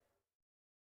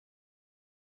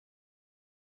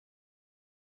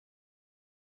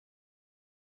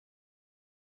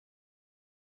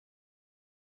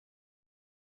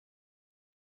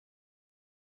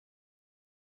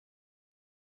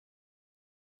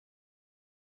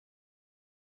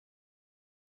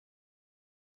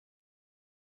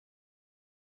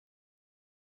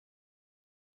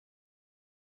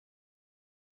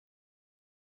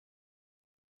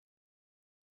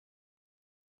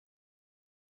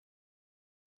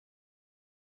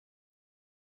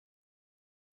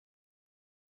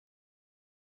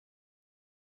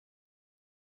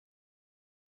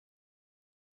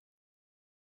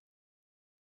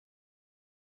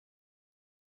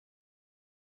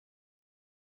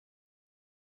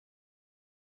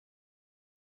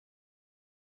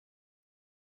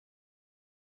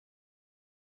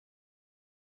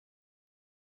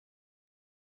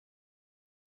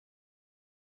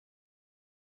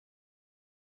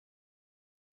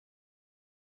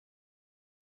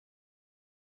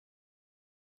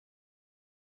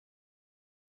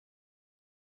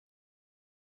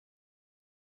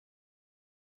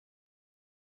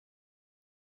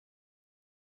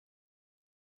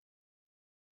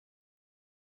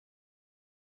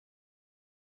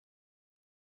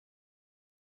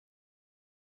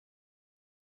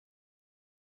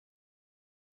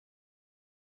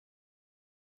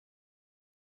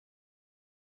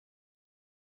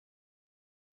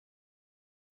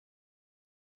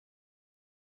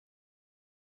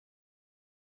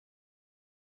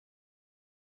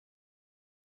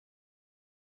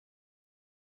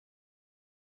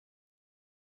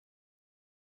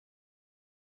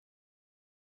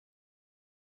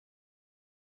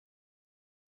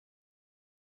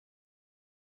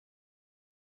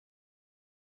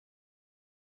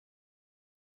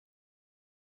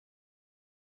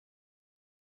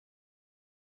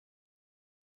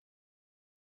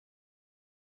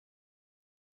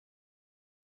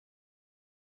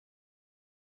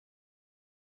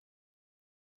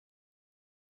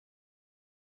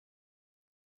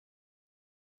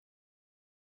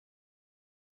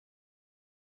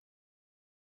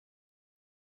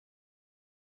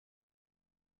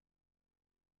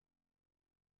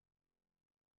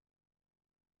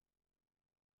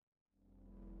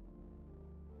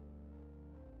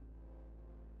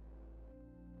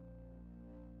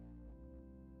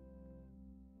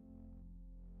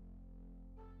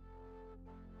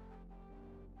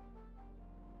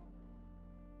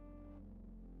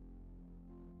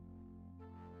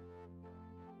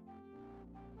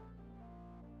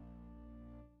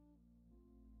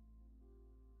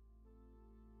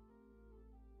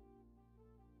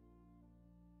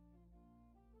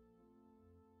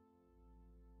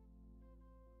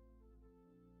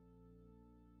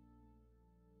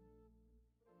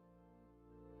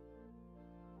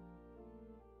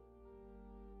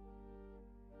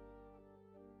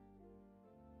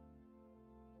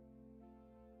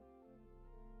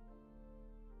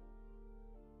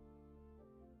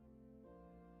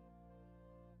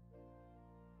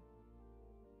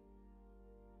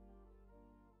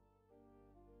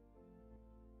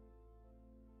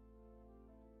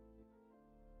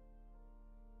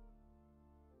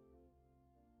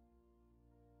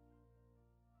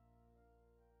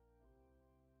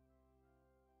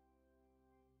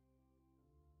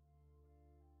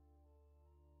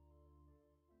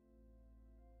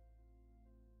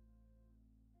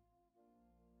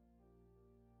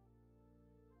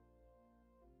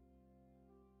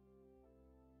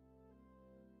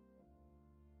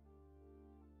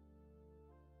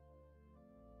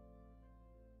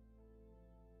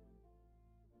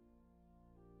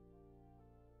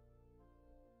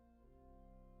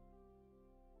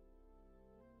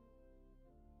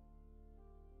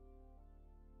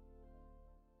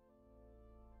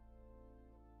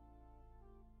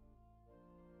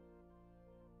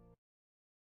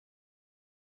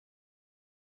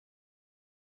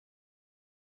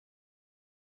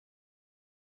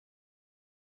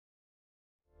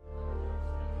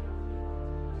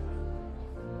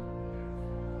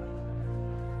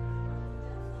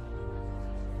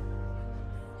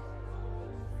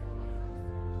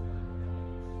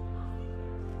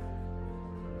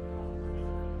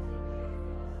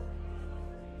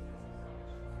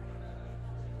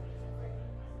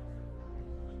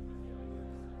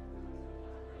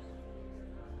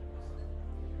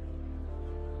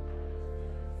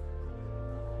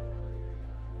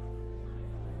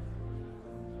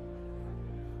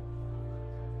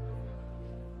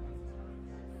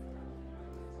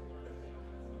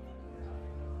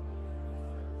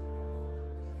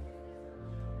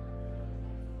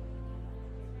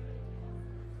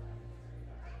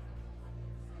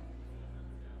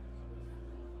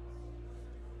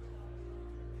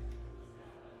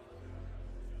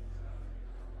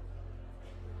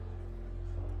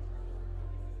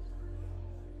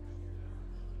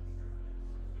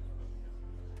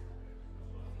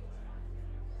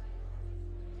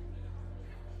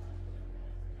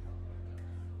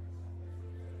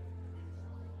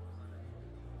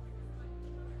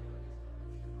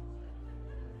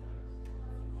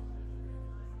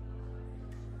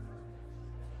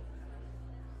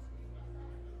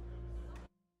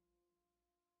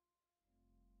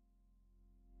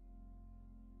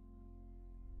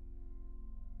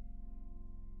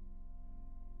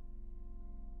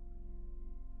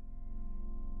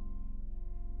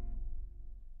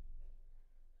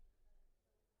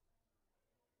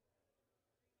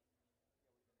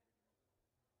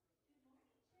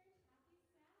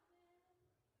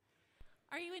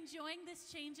Are you enjoying this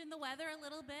change in the weather a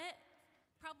little bit?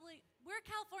 Probably. We're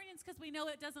Californians because we know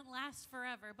it doesn't last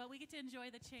forever, but we get to enjoy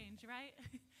the change, right?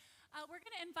 We're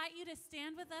going to invite you to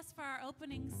stand with us for our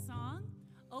opening song,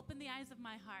 Open the Eyes of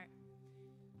My Heart.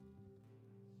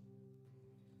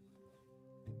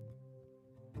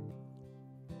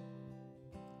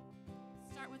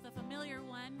 Start with a familiar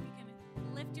one. You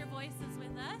can lift your voices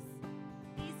with us.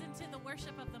 Ease into the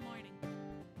worship of the morning.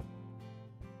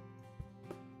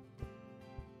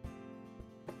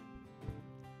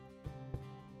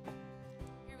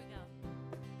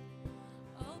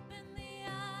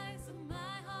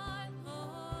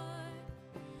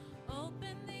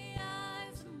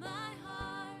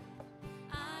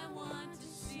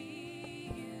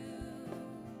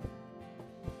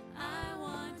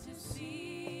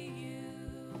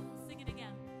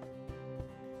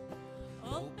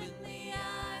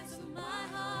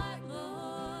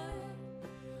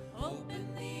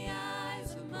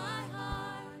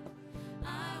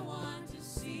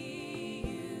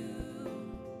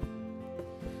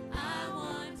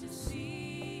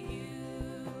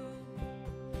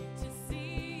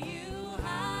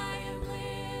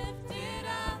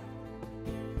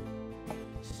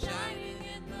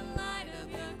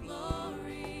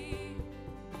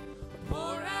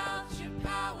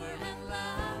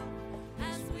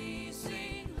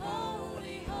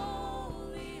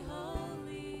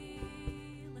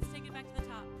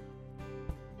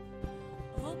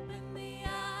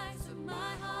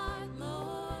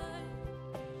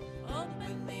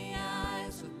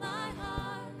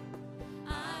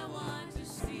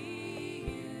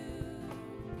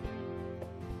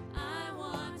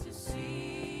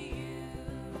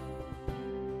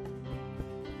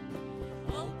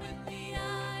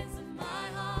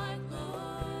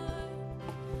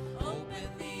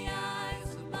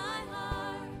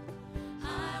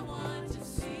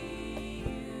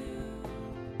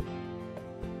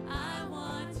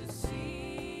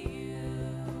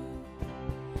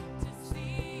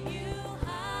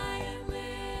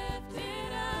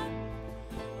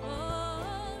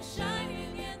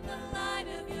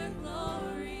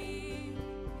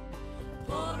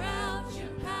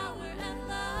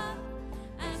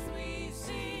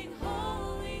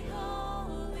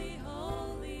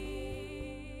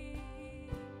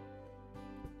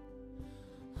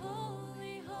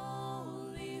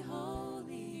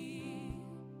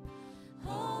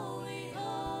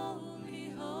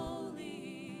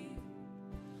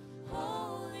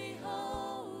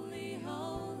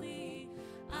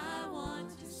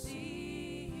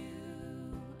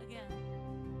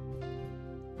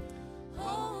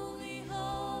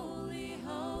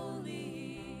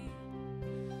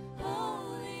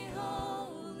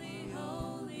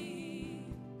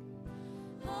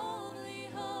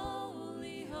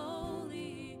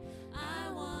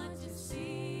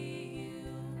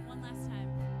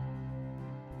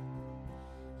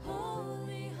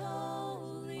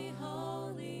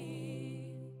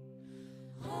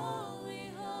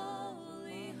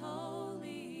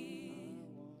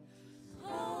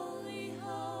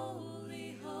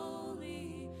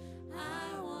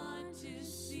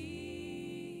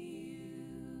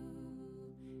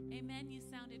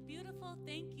 Beautiful.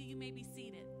 Thank you. You may be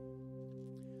seated.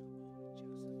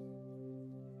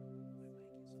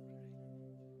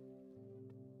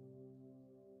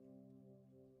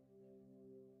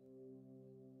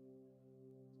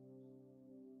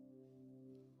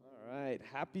 All right.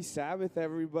 Happy Sabbath,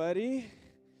 everybody.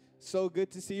 So good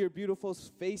to see your beautiful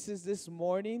faces this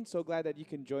morning. So glad that you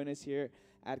can join us here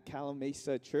at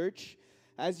Calimesa Church.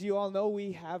 As you all know,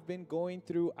 we have been going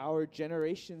through our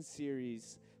Generation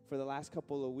series for the last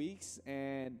couple of weeks,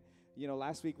 and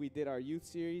last week we did our youth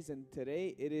series, and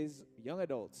today it is young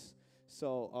adults.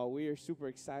 So we are super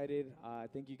excited.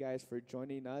 Thank you guys for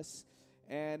joining us.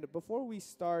 And before we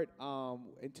start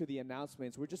into the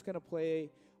announcements, we're just going to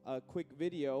play a quick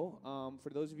video. For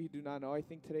those of you who do not know, I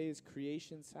think today is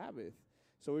Creation Sabbath.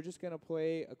 So we're just going to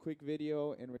play a quick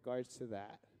video in regards to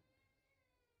that.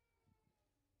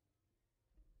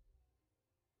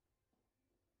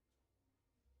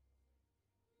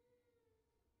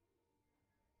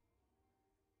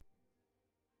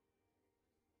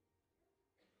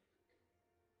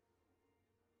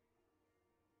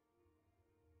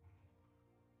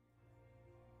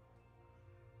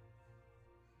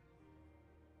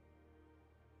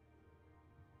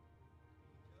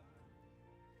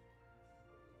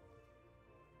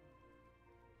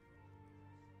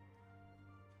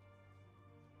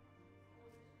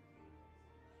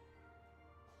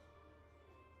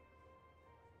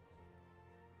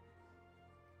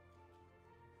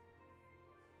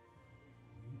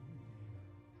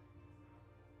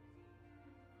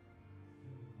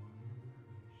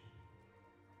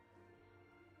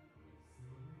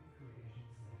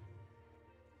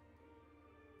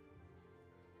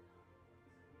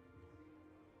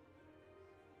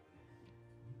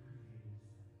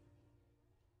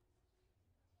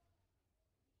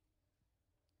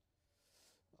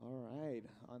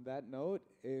 on that note,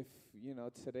 if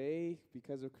today,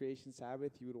 because of Creation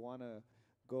Sabbath, you would want to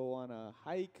go on a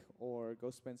hike or go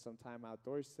spend some time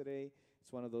outdoors today,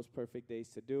 it's one of those perfect days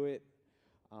to do it.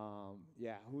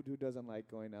 Yeah, who doesn't like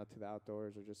going out to the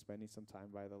outdoors or just spending some time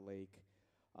by the lake?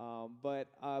 But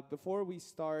before we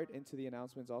start into the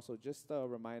announcements, also just a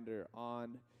reminder,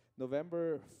 on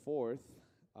November 4th,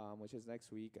 which is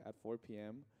next week at 4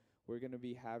 p.m., we're going to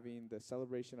be having the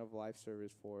Celebration of Life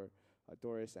service for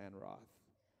Doris and Roth.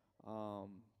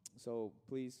 So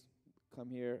please come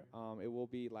here. It will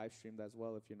be live streamed as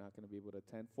well if you're not going to be able to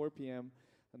attend. 4 p.m.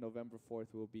 on November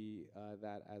 4th will be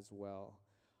that as well.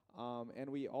 And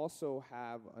we also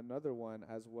have another one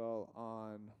as well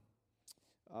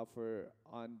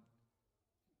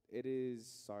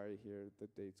the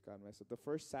date's gone messed up. The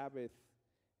first Sabbath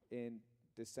in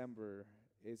December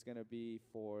is going to be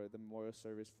for the memorial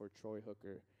service for Troy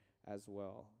Hooker as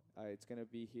well. It's going to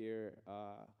be here.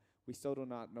 We still do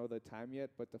not know the time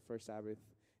yet, but the first Sabbath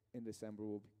in December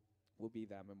will be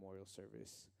that memorial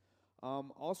service.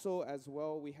 Also, as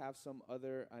well, we have some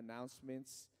other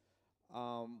announcements.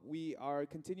 We are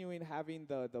continuing having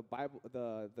the Bible,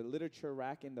 the literature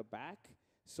rack in the back.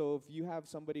 So if you have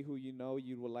somebody who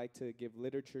you would like to give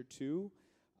literature to,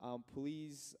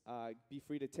 please be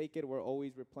free to take it. We're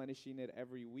always replenishing it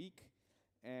every week,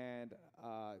 and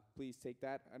please take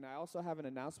that. And I also have an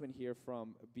announcement here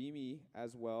from Beamy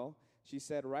as well. She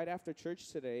said right after church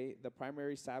today, the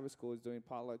primary Sabbath school is doing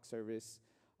potluck service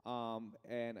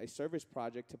and a service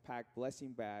project to pack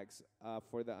blessing bags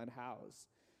for the unhoused.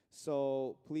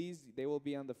 So please, they will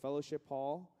be on the fellowship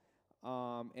hall,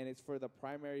 and it's for the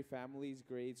primary families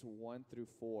grades 1 through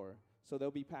 4. So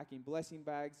they'll be packing blessing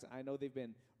bags. I know they've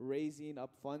been raising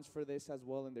up funds for this as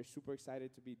well, and they're super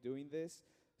excited to be doing this.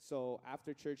 So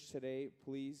after church today,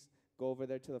 please go over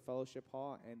there to the fellowship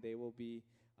hall, and they will be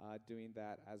doing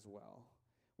that as well.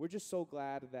 We're just so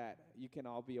glad that you can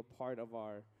all be a part of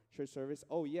our church service.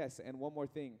 Oh, yes, and one more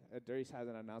thing. Doris has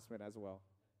an announcement as well.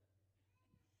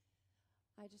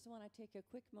 I just want to take a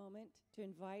quick moment to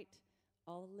invite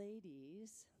all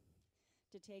ladies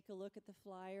to take a look at the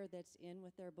flyer that's in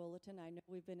with their bulletin. I know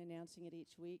we've been announcing it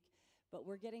each week, but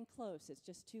we're getting close. It's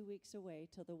just 2 weeks away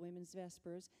till the Women's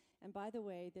Vespers. And by the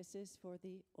way, this is for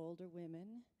the older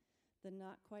women, the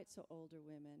not quite so older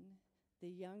women, the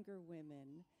younger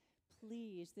women.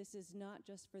 Please, this is not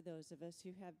just for those of us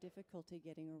who have difficulty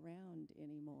getting around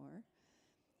anymore.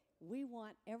 We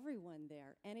want everyone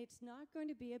there, and it's not going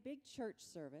to be a big church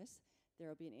service. There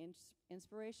will be an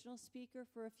inspirational speaker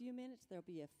for a few minutes. There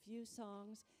will be a few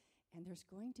songs, and there's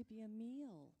going to be a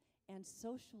meal and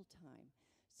social time.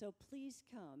 So please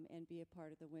come and be a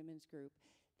part of the women's group.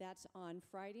 That's on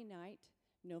Friday night,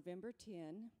 November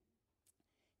 10.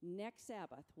 Next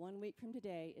Sabbath, 1 week from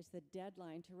today, is the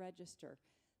deadline to register.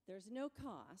 There's no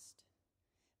cost,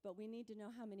 but we need to know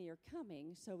how many are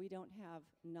coming so we don't have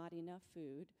not enough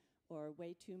food or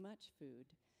way too much food.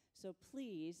 So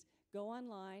please go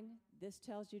online. This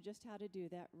tells you just how to do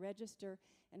that. Register,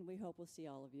 and we hope we'll see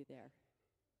all of you there.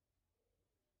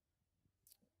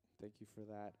 Thank you for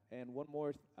that. And one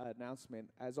more announcement.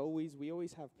 As always, we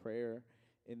always have prayer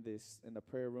in the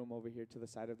prayer room over here to the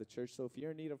side of the church. So if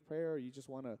you're in need of prayer or you just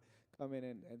want to come in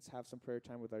and have some prayer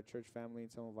time with our church family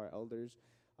and some of our elders,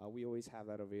 we always have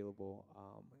that available,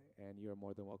 and you're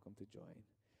more than welcome to join.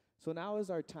 So now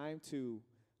is our time to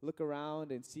look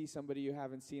around and see somebody you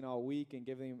haven't seen all week and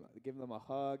give them a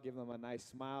hug, give them a nice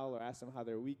smile, or ask them how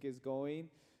their week is going.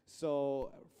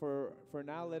 So for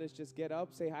now, let us just get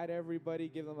up, say hi to everybody,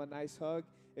 give them a nice hug.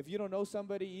 If you don't know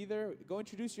somebody either, go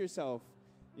introduce yourself.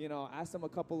 Ask them a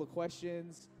couple of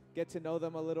questions, get to know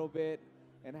them a little bit,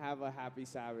 and have a happy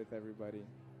Sabbath, everybody.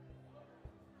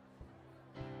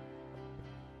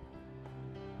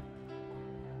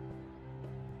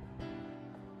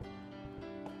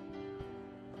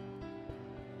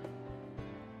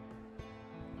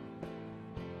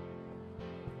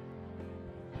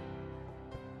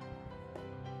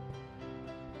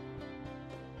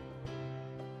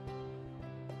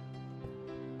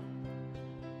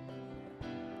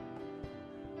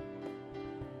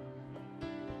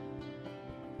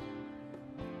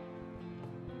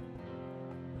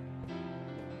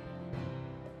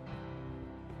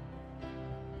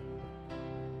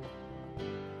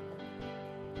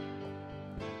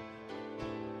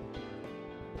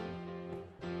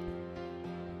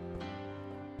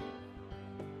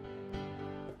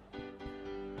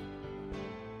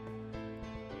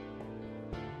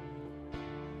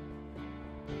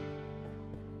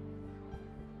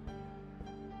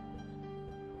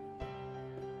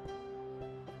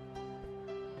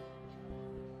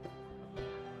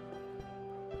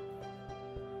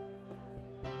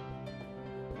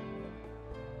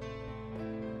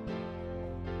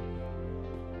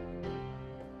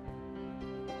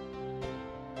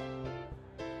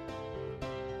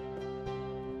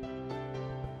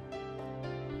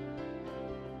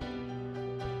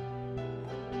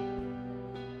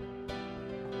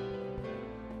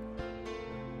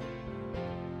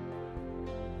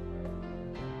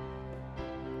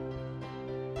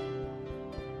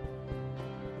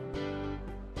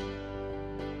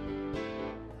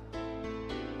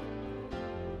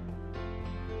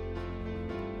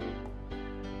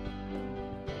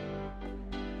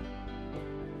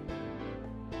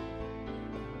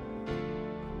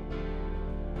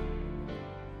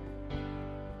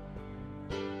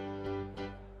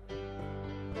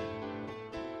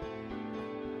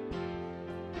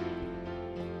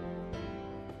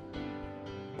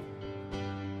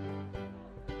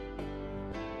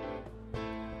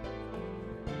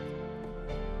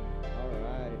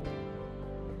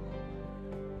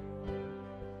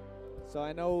 So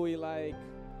I know we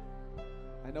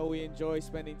enjoy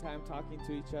spending time talking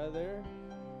to each other.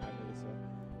 Hi, Melissa.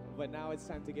 But now it's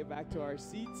time to get back to our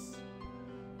seats.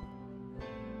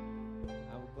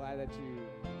 I'm glad that you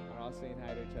are all saying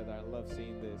hi to each other. I love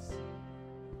seeing this.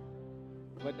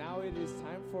 But now it is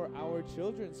time for our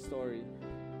children's story.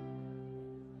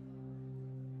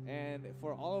 And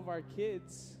for all of our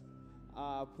kids,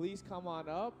 please come on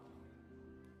up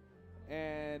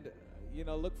and,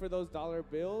 look for those dollar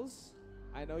bills.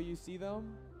 I know you see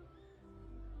them.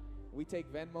 We take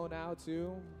Venmo now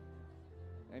too,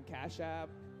 and Cash App,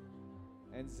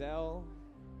 and Zelle.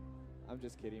 I'm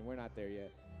just kidding, we're not there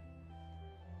yet.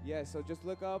 Yeah, so just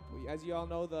look up. As you all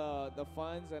know, the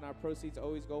funds and our proceeds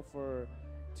always go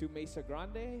to Mesa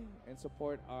Grande and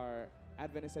support our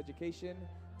Adventist education.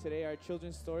 Today our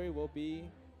children's story will be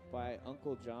by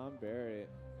Uncle John Barrett.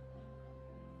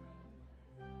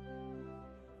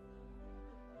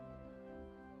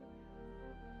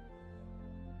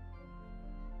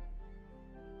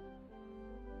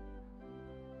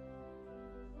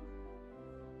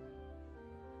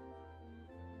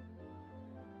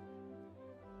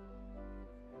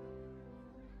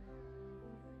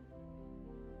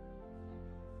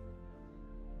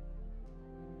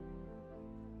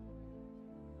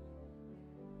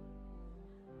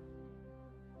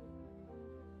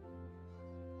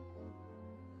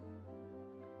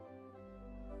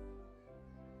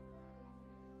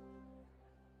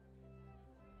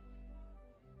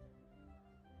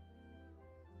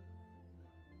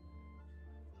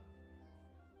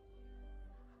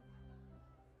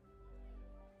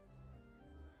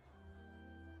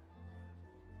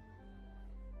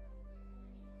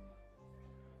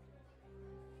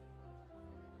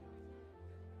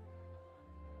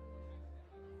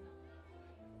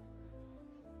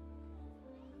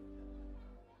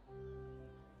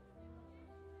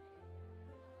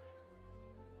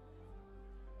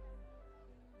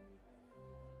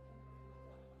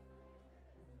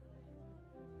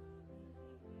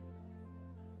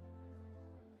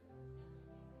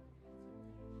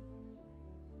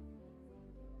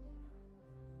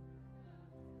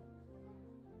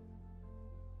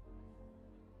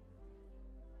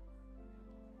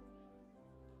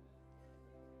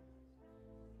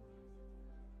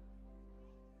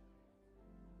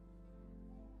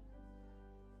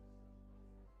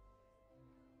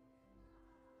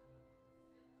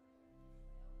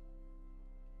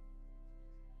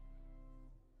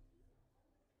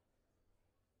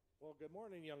 Well, good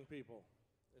morning, young people.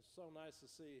 It's so nice to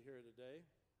see you here today.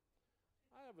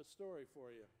 I have a story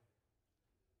for you.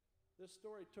 This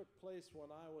story took place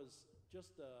when I was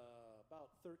just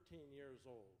about 13 years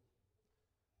old.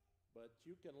 But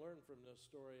you can learn from this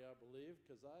story, I believe,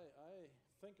 because I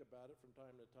think about it from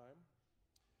time to time.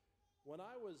 When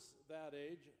I was that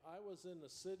age, I was in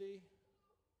the city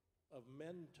of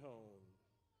Mentone.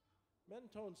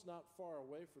 Mentone's not far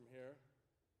away from here.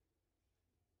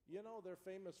 You know, they're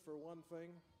famous for one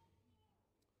thing: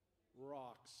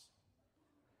 rocks.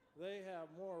 They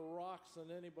have more rocks than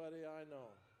anybody I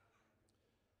know.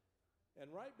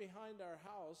 And right behind our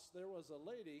house, there was a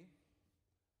lady,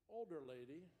 older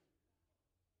lady,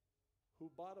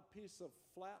 who bought a piece of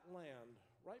flat land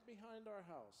right behind our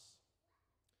house.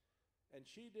 And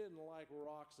she didn't like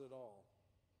rocks at all.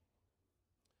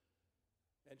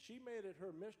 And she made it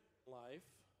her mission in life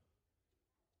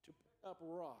to pick up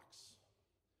rocks.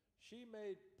 She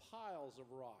made piles of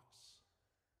rocks.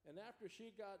 And after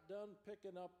she got done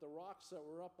picking up the rocks that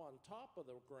were up on top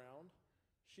of the ground,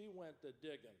 she went to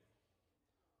digging.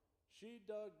 She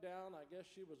dug down. I guess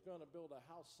she was going to build a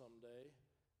house someday.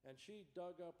 And she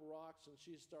dug up rocks and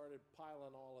she started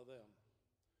piling all of them.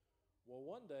 Well,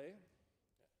 one day,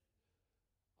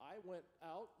 I went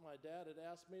out. My dad had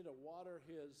asked me to water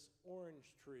his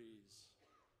orange trees.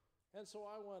 And so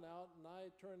I went out and I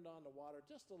turned on the water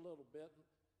just a little bit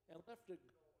and left it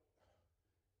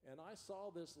go. And I saw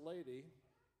this lady.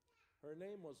 Her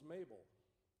name was Mabel.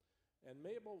 And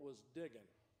Mabel was digging.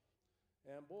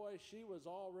 And boy, she was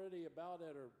already about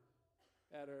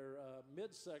at her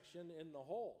midsection in the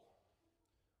hole.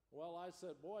 Well, I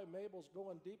said, boy, Mabel's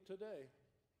going deep today.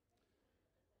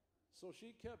 So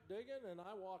she kept digging, and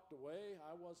I walked away.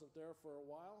 I wasn't there for a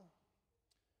while.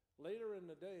 Later in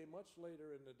the day, much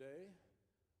later in the day,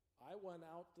 I went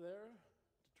out there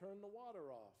to turn the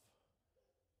water off.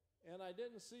 And I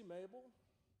didn't see Mabel,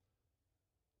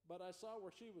 but I saw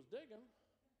where she was digging.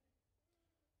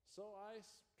 So I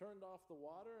turned off the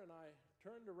water, and I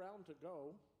turned around to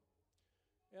go,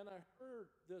 and I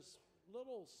heard this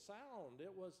little sound.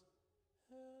 It was,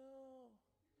 help,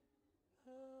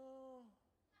 help.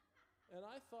 and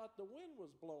I thought the wind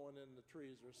was blowing in the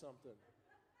trees or something.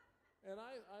 And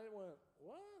I went,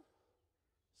 what?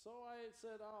 So I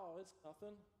said, oh, it's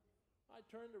nothing. I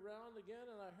turned around again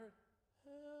and I heard,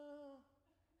 help,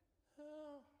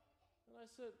 help. And I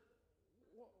said,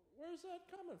 where's that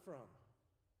coming from?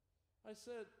 I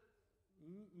said,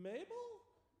 Mabel?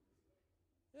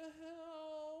 Yeah,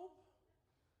 help,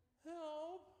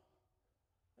 help.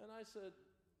 And I said,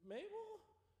 Mabel?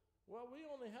 Well, we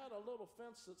only had a little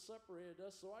fence that separated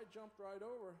us, so I jumped right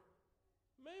over.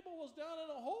 Mabel was down in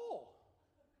a hole.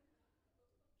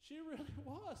 She really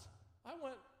was. I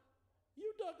went,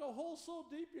 you dug a hole so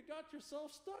deep you got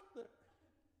yourself stuck there.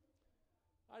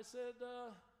 I said,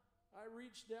 I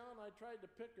reached down, I tried to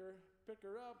pick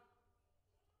her up,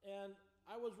 and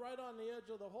I was right on the edge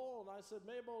of the hole, and I said,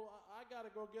 Mabel, I got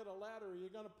to go get a ladder.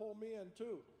 You're going to pull me in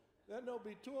too. Then there'll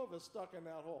be two of us stuck in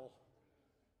that hole.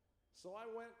 So I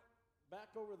went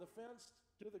back over the fence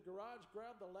to the garage,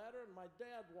 grabbed the ladder, and my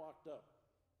dad walked up.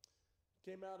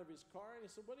 Came out of his car, and he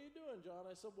said, what are you doing, John?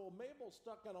 I said, well, Mabel's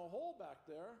stuck in a hole back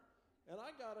there, and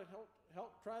I got to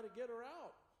help try to get her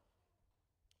out.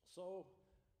 So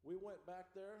we went back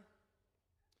there,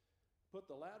 put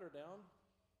the ladder down,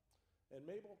 and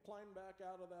Mabel climbed back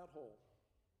out of that hole.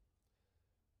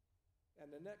 And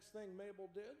the next thing Mabel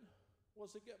did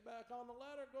was to get back on the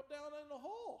ladder, go down in the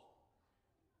hole.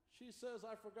 She says,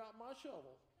 I forgot my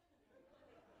shovel.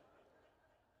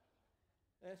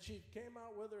 And she came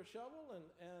out with her shovel,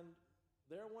 and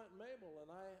there went Mabel. And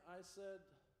I said,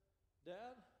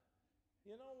 Dad,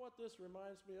 you know what this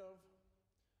reminds me of?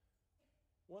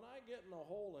 When I get in a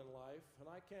hole in life and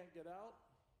I can't get out,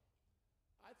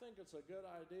 I think it's a good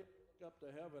idea to look up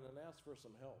to heaven and ask for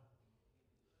some help.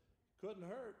 Couldn't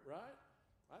hurt, right?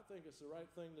 I think it's the right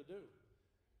thing to do.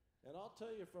 And I'll tell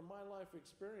you from my life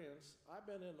experience, I've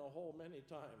been in a hole many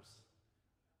times.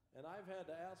 And I've had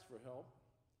to ask for help.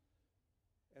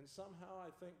 And somehow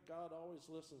I think God always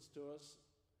listens to us.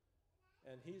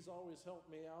 And He's always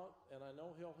helped me out, and I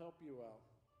know He'll help you out.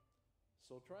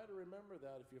 So try to remember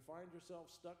that. If you find yourself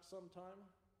stuck sometime,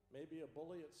 maybe a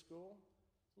bully at school,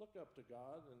 look up to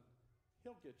God, and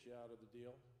He'll get you out of the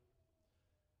deal.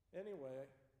 Anyway,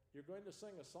 you're going to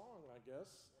sing a song, I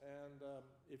guess, and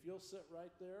if you'll sit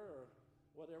right there or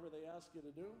whatever they ask you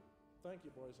to do, thank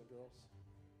you, boys and girls.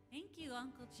 Thank you,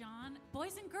 Uncle John.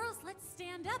 Boys and girls, let's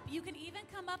stand up. You can even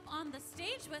come up on the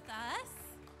stage with us.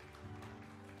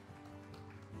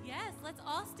 Yes, let's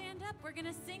all stand up. We're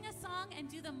going to sing a song and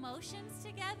do the motions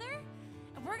together.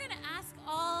 And we're going to ask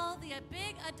all the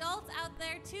big adults out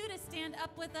there, too, to stand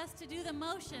up with us to do the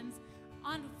motions.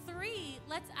 On 3,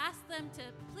 let's ask them to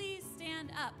please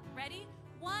stand up. Ready?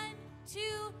 1, 2,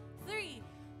 3.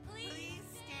 Please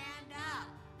stand up.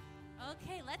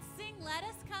 Okay, let's sing Let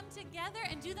Us Come Together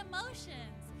and do the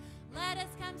motions. Let us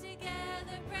come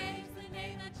together, praise the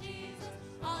name of Jesus.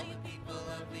 All you people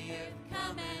of the earth,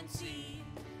 come and see.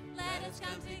 Let us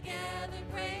come together,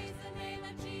 praise the name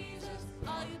of Jesus.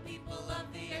 All you people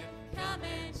of the earth, come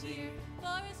and cheer.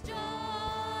 For His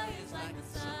joy is like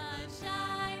the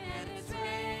sunshine, and it's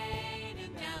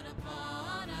raining down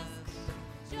upon us.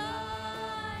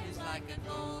 Joy is like a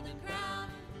golden crown.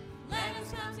 Let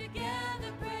us come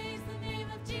together, praise the name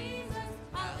of Jesus.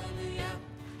 Hallelujah,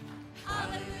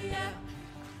 hallelujah,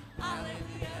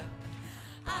 hallelujah,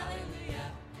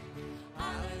 hallelujah,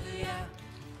 hallelujah,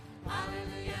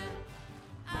 hallelujah,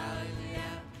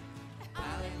 hallelujah,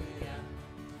 hallelujah.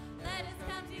 Let us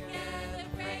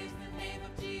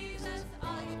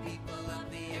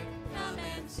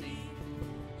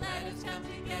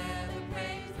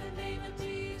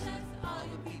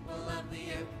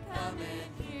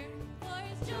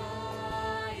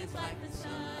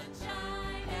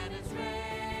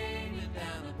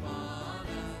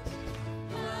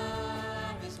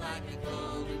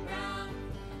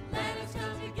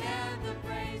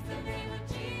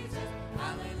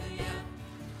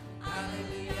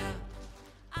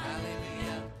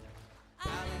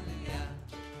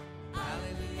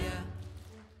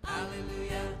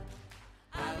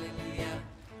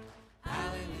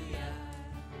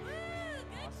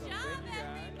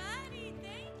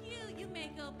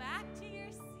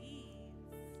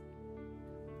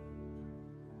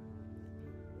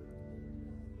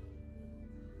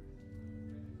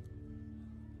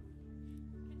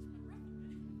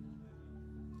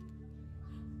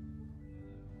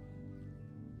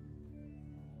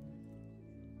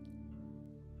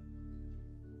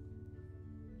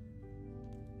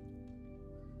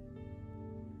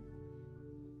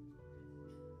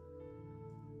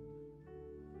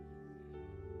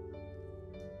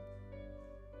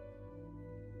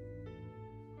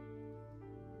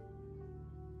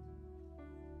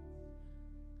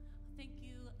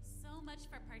much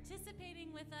for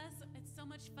participating with us. It's so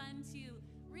much fun to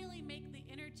really make the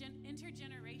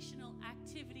intergenerational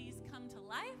activities come to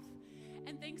life.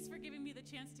 And thanks for giving me the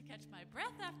chance to catch my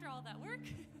breath after all that work.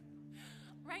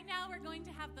 Right now, we're going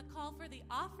to have the call for the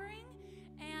offering.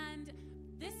 And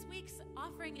this week's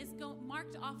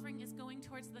marked offering is going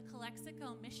towards the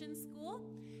Calexico Mission School.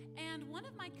 And one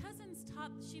of my cousins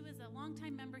taught, she was a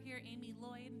longtime member here, Amy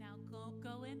Lloyd, now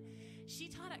Goen. She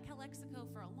taught at Calexico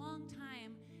for a long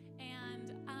time.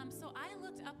 And so I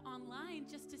looked up online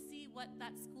just to see what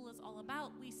that school is all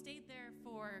about. We stayed there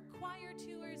for choir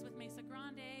tours with Mesa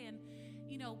Grande and,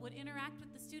 would interact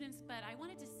with the students. But I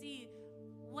wanted to see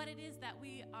what it is that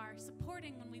we are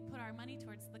supporting when we put our money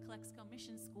towards the Calexico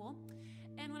Mission School.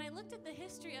 And when I looked at the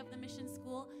history of the mission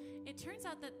school, it turns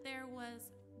out that there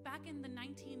was, back in the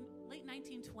late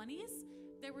 1920s,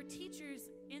 there were teachers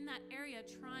in that area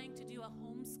trying to do a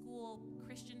homeschool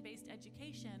Christian-based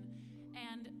education,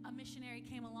 and a missionary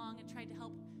came along and tried to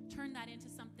help turn that into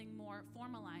something more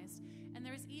formalized. And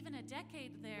there was even a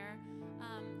decade there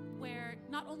where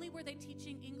not only were they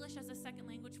teaching English as a second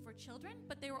language for children,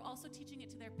 but they were also teaching it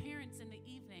to their parents in the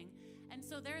evening. And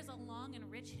so there is a long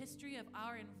and rich history of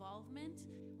our involvement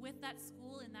with that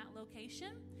school in that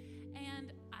location.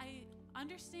 And I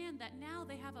understand that now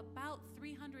they have about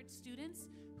 300 students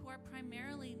who are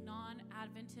primarily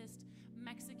non-Adventist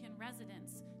Mexican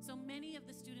residents. So many of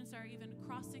the students are even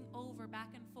crossing over back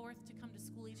and forth to come to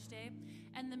school each day.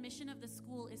 And the mission of the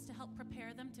school is to help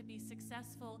prepare them to be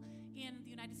successful in the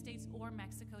United States or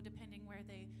Mexico, depending where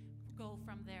they go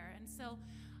from there. And so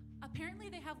apparently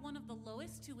they have one of the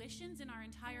lowest tuitions in our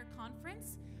entire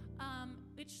conference,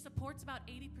 which supports about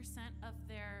 80% of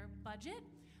their budget.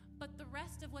 But the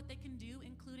rest of what they can do,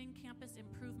 including campus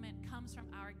improvement, comes from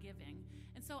our giving.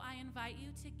 And so I invite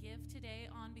you to give today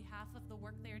on behalf of the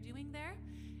work they are doing there.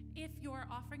 If your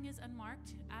offering is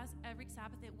unmarked, as every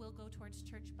Sabbath, it will go towards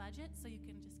church budget, so you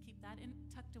can just keep that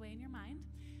tucked away in your mind.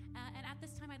 And at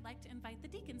this time, I'd like to invite the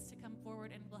deacons to come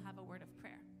forward, and we'll have a word of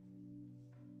prayer.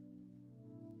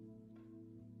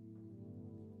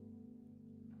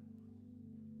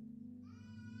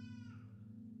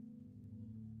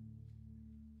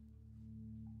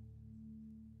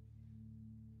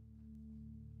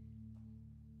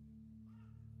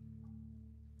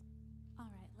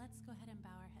 Let's go ahead and bow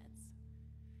our heads.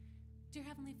 Dear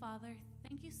Heavenly Father,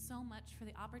 thank you so much for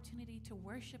the opportunity to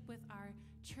worship with our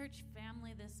church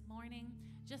family this morning.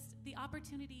 Just the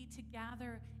opportunity to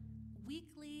gather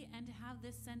weekly and to have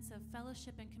this sense of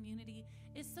fellowship and community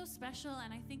is so special,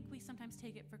 and I think we sometimes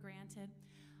take it for granted.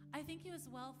 I thank you as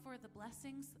well for the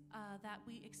blessings that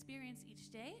we experience each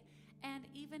day, and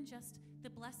even just the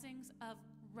blessings of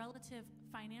relative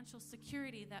financial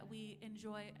security that we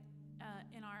enjoy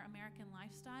in our American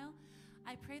lifestyle.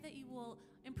 I pray that you will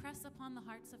impress upon the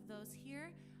hearts of those here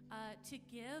to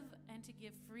give and to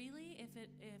give freely if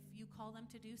you call them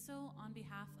to do so on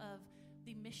behalf of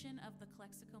the mission of the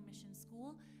Calexico Mission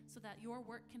School, so that your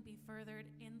work can be furthered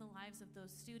in the lives of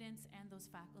those students and those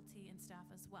faculty and staff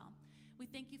as well. We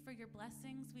thank you for your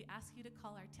blessings. We ask you to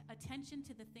call our attention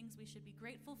to the things we should be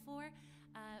grateful for,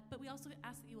 but we also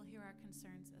ask that you will hear our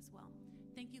concerns as well.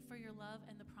 Thank you for your love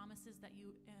and the promises that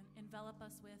you envelop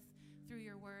us with through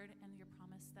your word, and your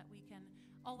promise that we can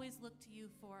always look to you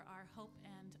for our hope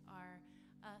and our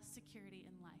security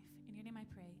in life. In your name I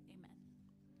pray, amen.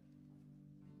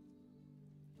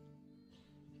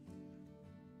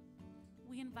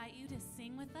 We invite you to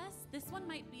sing with us. This one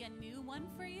might be a new one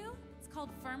for you. It's called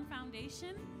Firm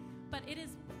Foundation, but it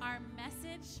is our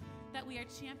message that we are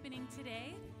championing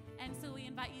today. And so we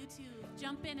invite you to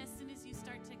jump in as soon as you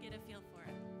start to get a feel for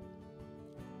it.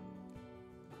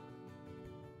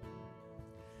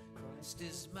 Christ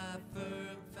is my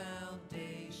firm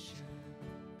foundation,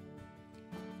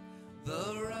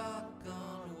 the rock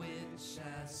on which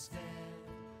I stand,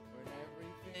 when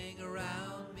everything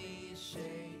around me is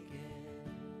shaking.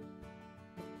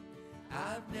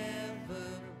 I've never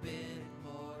been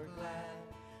more glad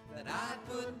that I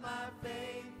put my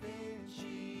faith in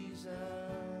Jesus,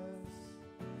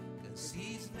 'cause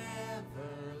he's never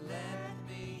let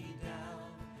me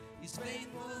down. He's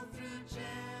faithful through generations.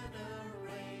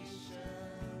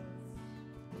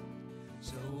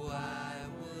 So why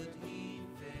would he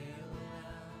fail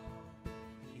now?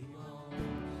 He won't.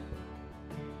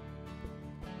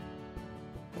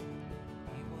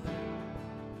 He won't.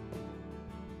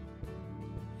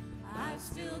 I've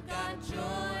still got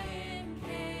joy in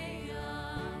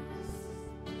chaos.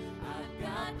 I've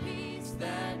got peace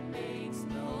that makes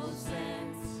no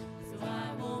sense. So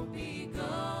I won't be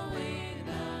going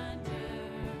under.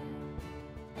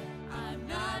 I'm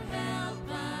not held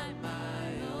by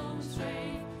my own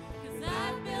strength, 'cause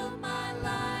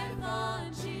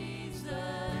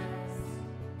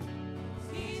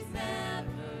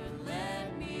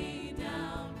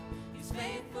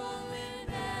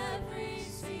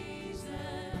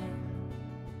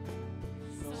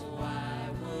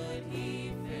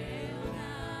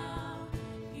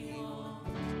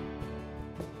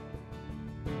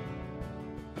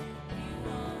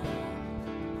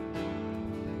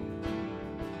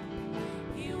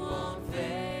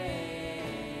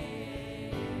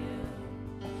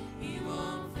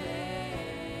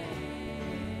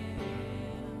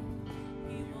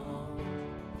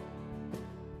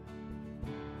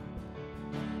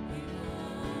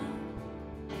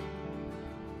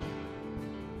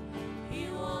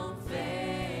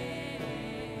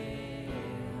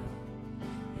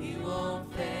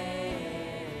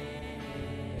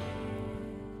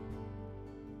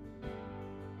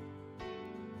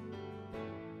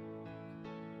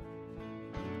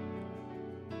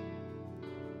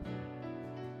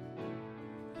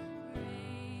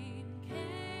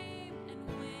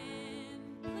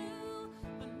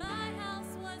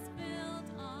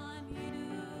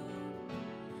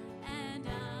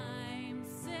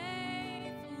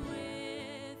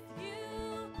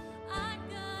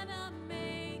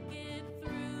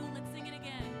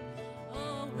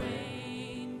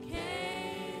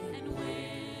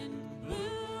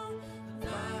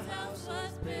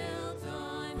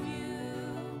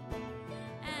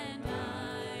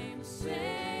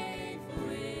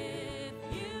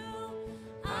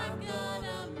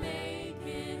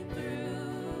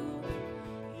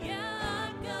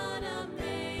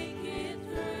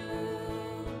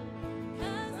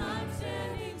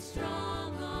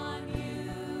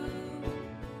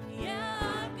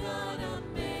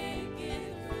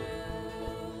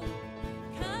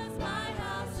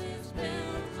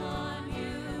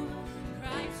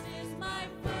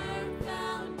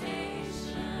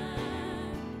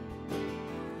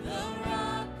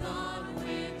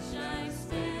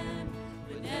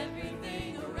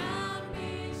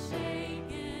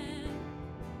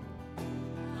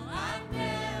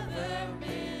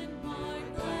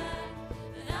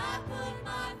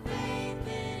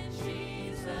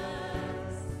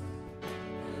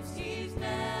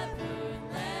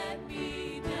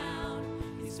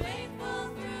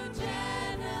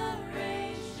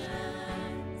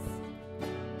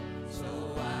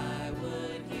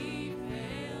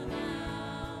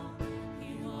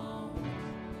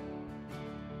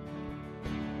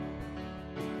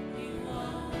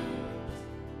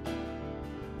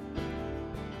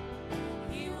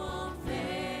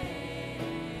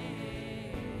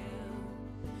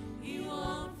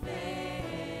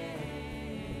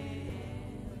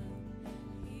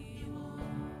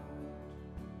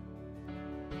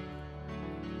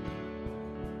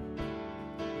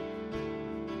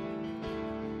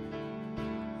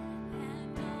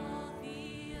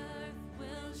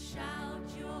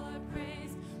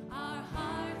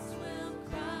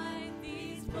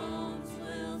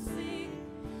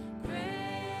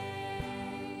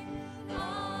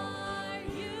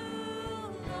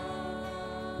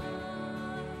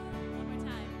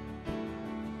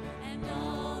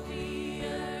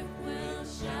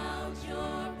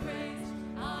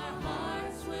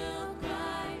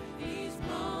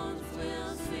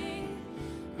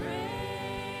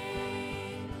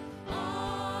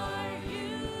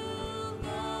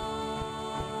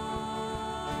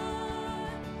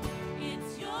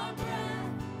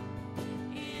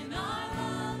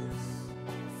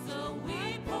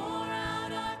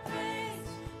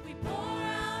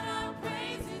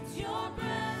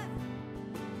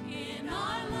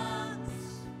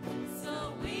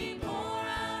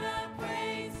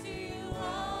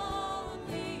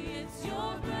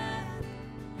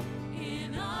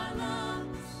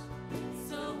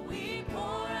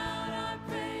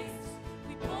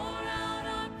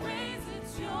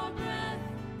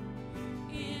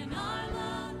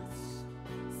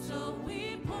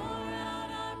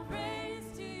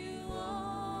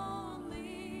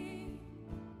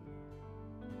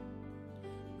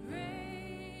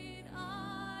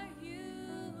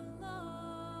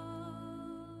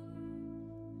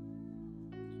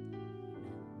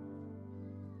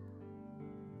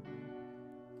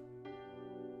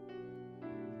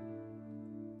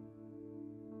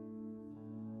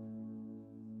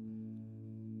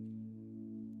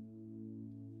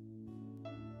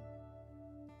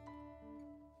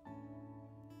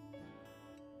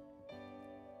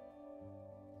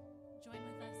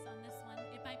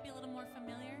might be a little more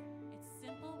familiar. It's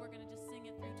simple. We're going to just sing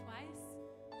it through twice.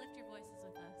 Lift your voices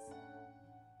with us.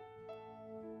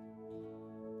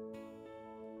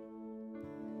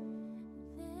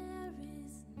 There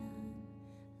is none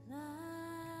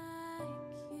like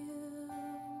you.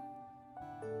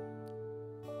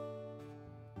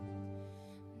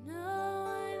 No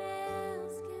one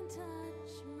else can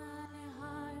touch my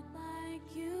heart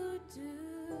like you do.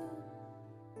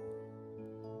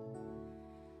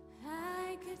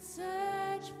 I could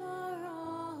search for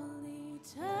all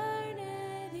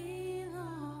eternity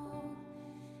long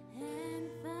and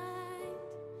find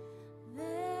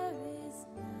there is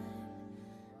none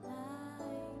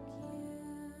like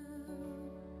you.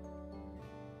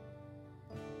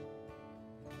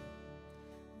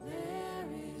 There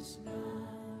is none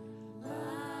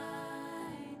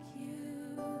like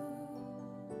you.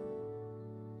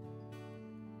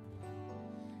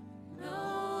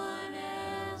 No one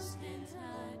else can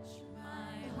touch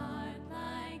my heart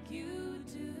like you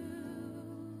do.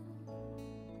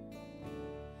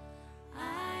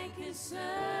 I could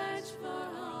search for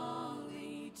all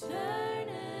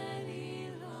eternity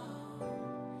long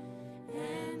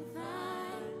and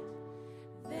find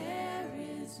there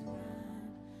is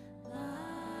none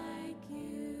like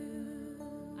you.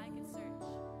 I can search.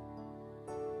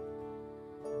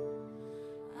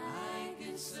 I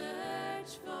can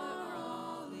search for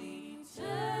all eternity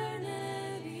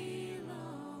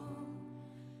long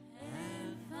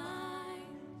and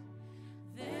find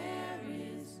there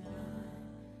is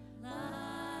none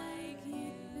like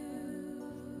you.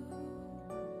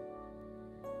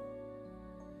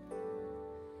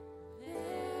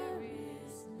 There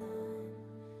is none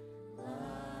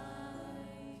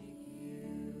like you.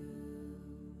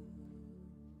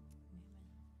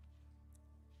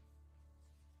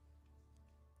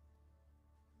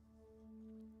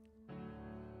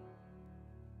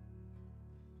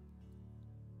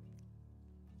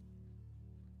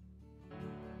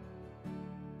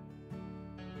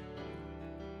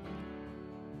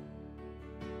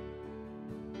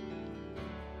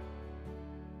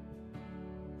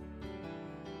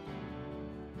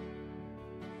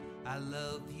 I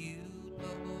love you,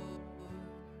 Lord.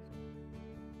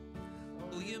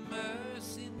 Oh, your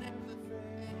mercy never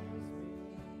fails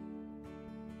me.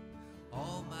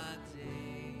 All my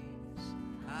days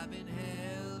I've been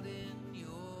held in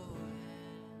your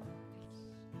hands.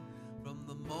 From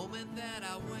the moment that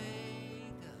I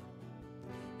wake up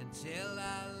until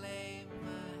I lay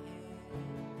my head,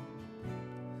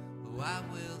 oh, I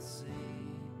will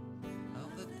sing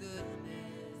of the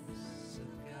goodness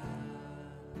of God.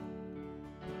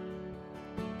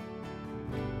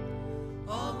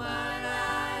 All my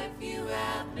life you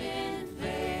have been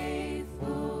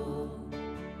faithful.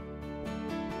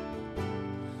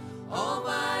 All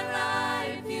my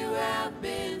life you have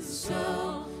been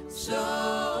so,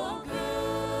 so good.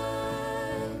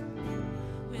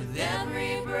 With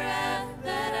every breath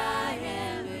that I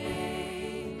am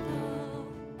able,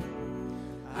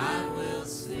 I will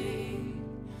sing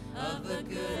of the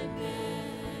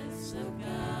goodness of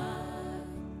God.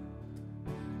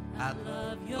 I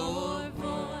love your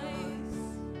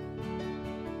voice.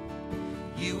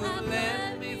 You have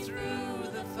led me through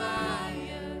the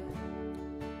fire.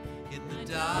 In the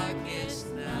darkest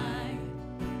night,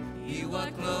 you are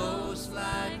close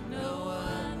like no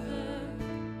other.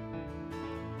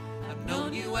 I've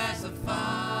known you as a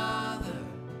father.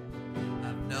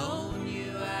 I've known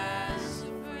you as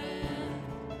a friend.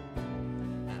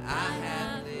 And I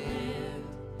have lived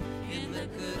in the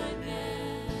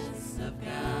goodness of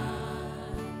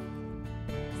God.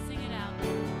 Sing it out.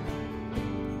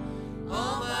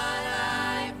 All my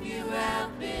life you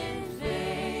have been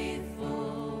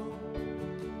faithful.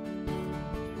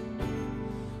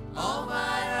 All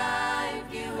my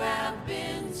life you have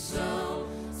been so,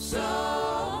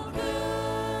 so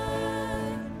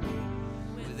good.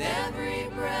 With every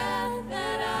breath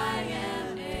that I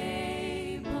am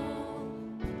able,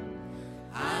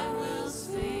 I will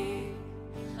sing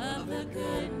of the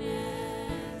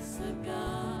goodness of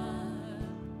God.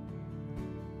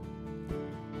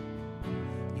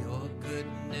 Your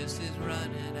goodness is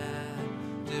running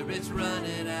after, it's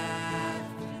running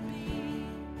after me.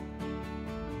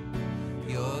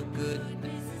 Your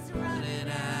goodness is running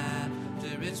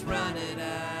after, it's running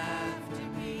after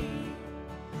me.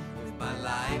 With my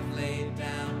life laid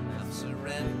down, I've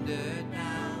surrendered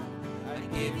now. I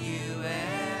give you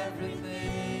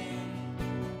everything.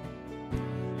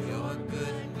 Your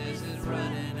goodness is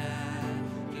running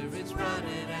after, it's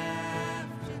running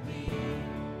after me.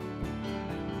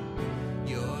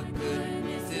 Your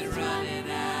goodness is running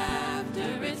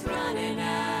after, it's running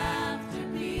after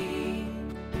me.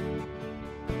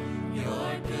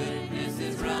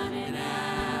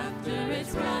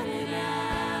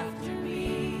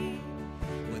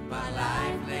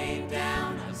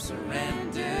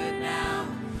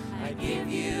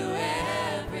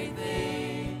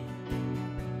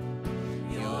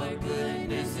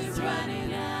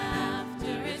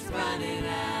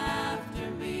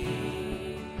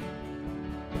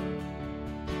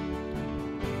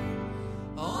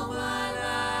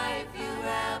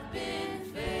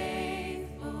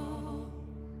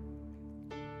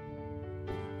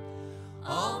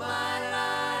 All my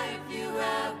life you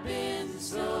have been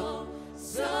so,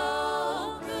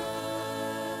 so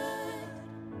good.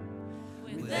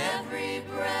 With every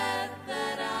breath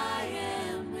that I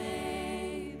am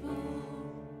able,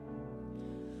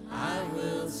 I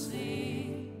will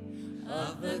sing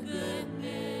of the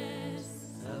goodness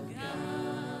of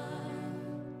God.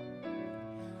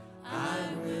 I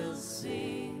will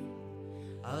sing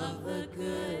of the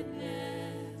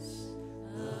goodness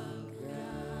of God.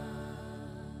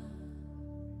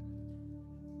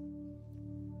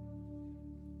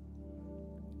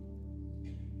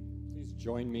 Please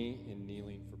join me in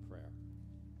kneeling for prayer.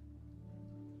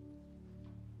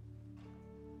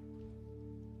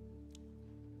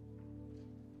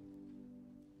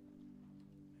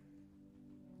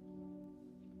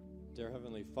 Dear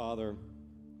Heavenly Father,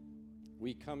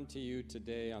 we come to you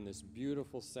today on this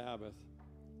beautiful Sabbath,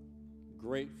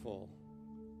 grateful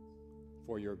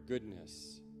for your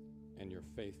goodness and your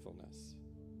faithfulness.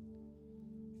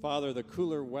 Father, the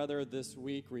cooler weather this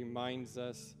week reminds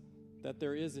us that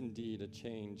there is indeed a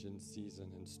change in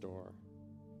season in store.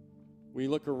 We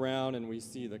look around and we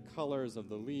see the colors of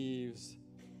the leaves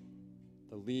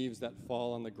that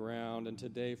fall on the ground, and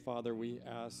today, Father, we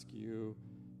ask you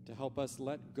to help us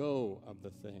let go of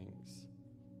the things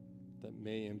that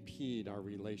may impede our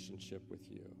relationship with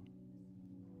you.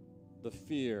 The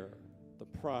fear, the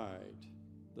pride,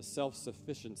 the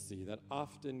self-sufficiency that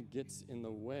often gets in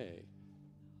the way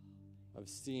of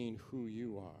seeing who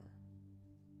you are.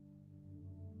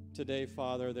 Today,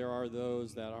 Father, there are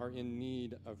those that are in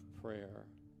need of prayer.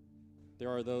 There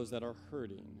are those that are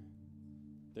hurting.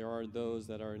 There are those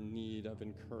that are in need of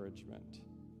encouragement.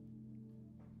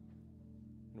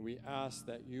 And we ask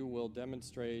that you will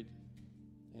demonstrate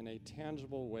in a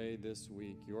tangible way this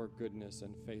week your goodness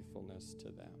and faithfulness to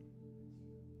them.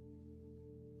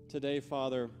 Today,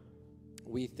 Father,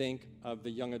 we think of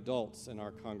the young adults in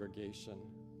our congregation.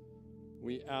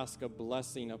 We ask a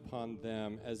blessing upon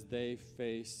them as they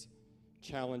face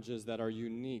challenges that are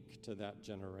unique to that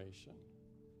generation.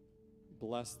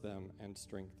 Bless them and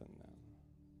strengthen them.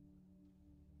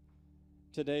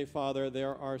 Today, Father,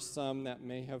 there are some that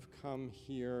may have come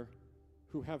here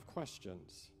who have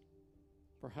questions,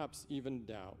 perhaps even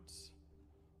doubts,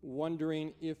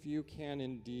 wondering if you can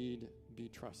indeed be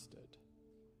trusted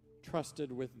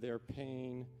with their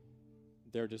pain,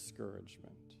 their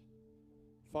discouragement.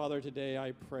 Father, today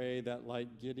I pray that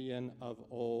like Gideon of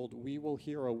old, we will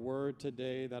hear a word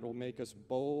today that will make us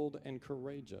bold and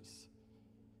courageous.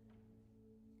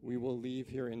 We will leave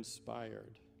here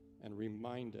inspired and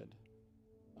reminded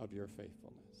of your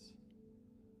faithfulness.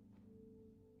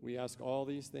 We ask all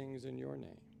these things in your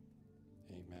name.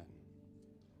 Amen.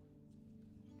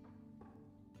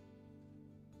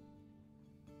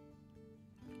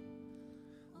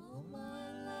 All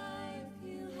my life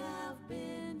you have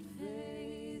been faithful.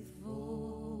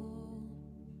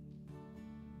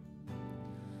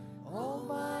 All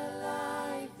my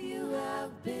life you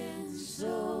have been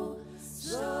so,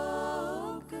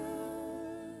 so good.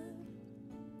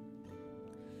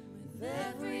 With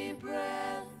every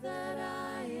breath that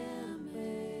I am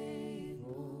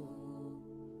able,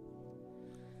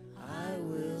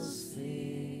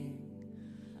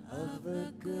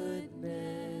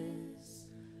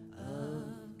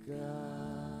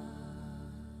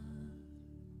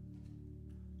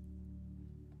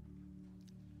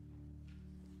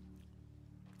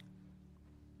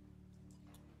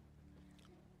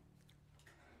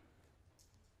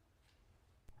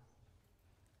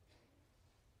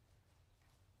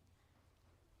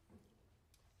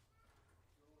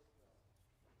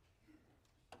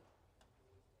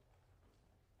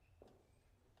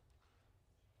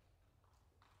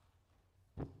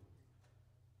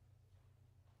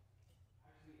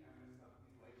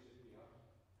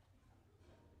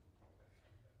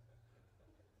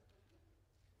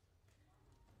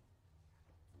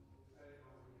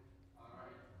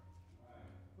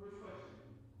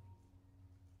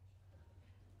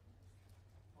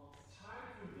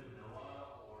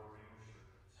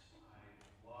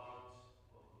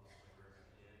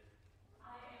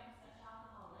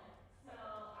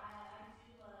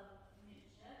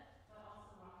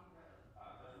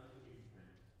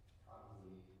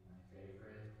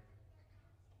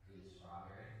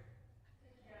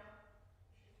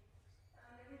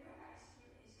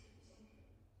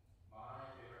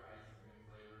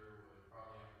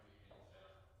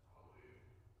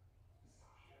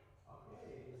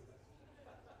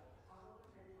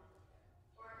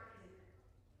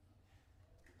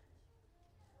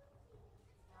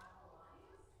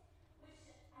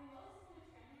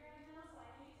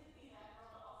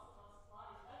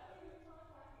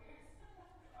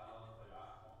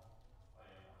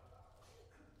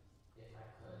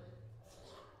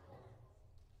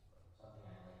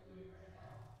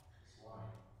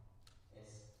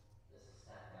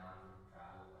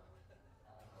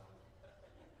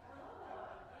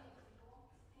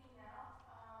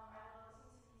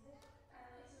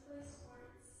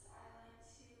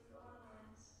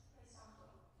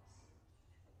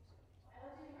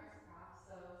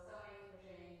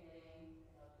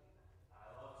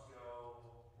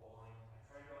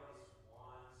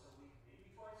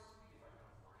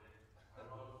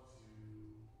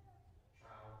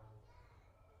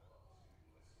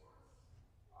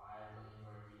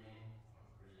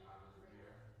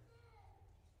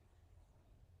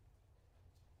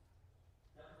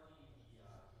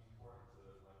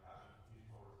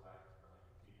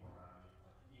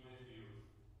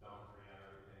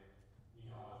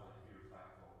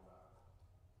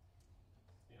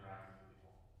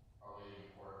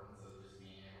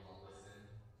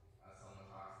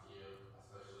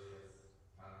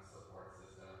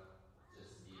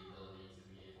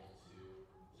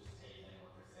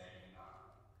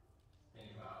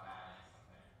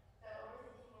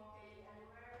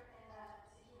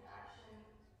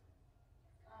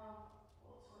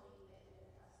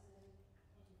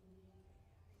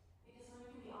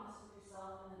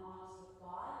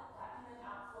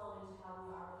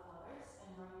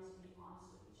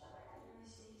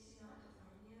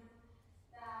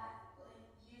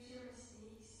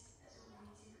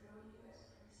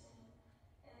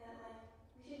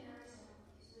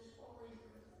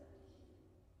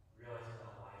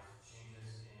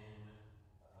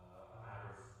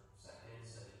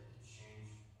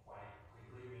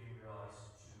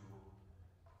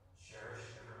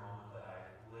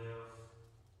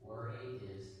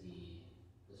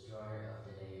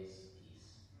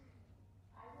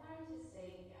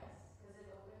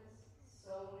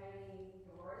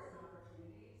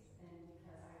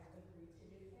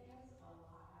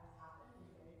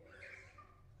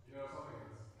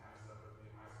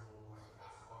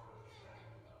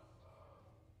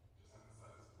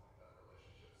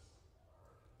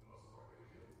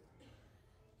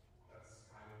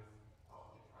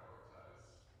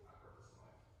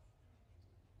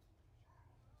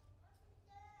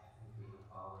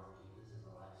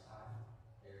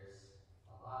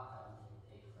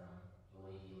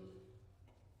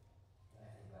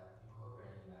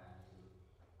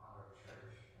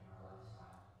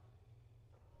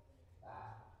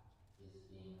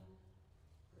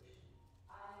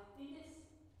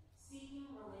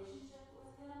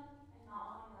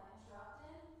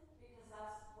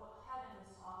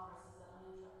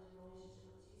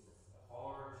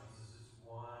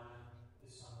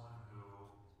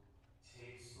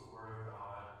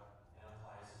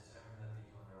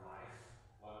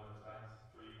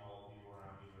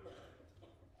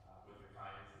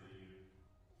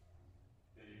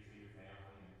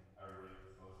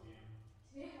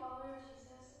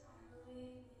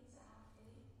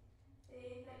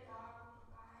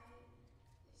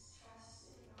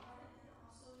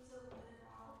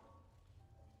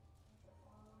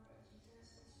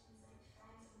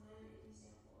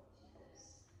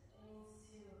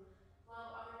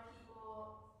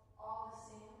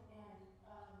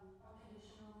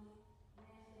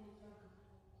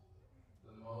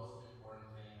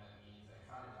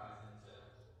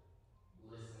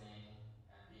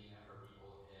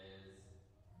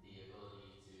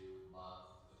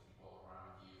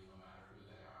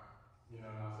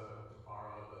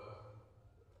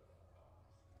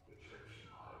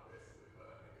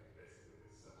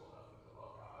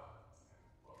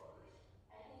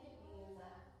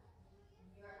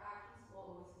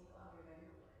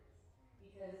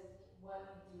 what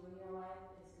you do in your life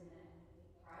is going to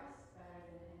impress better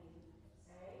than anything you can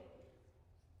say.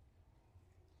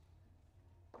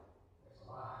 There's a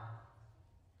lot.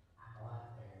 I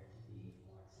want there to be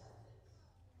more acceptance.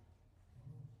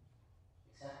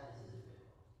 Acceptance is a big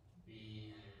one.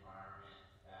 Be in an environment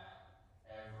that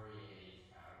every age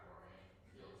category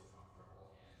feels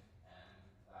comfortable in, and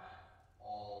that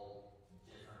all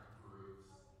different groups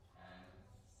and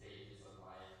stages of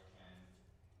life can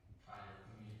kind of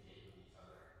communicate with each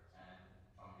other and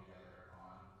come together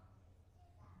on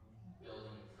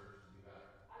building the church to be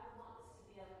better. I would want this to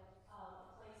be a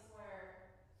place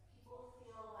where people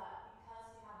feel that because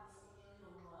we have this community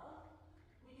of love,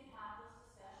 we can have those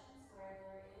discussions where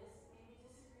there is maybe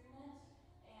disagreement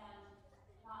and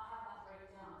not have that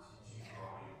breakdown. Continue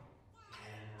growing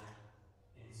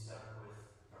in step with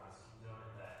God's kingdom,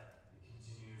 and that it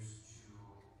continues to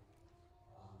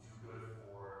do good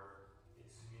for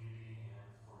its community and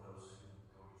for those who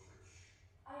go to church.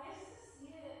 I guess to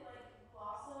see it like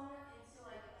blossom into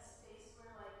like a space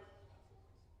where like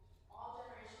all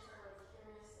generations are like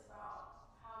curious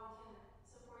about how we can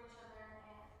support each other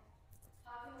and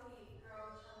how can we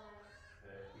grow each other.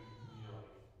 That we continue to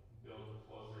build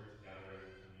closer together as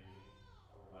a community,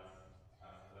 or less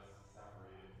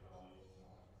separated, but all each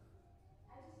small group.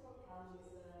 I just feel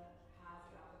Calamasa has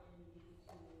the opportunity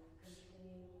to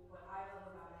continue what I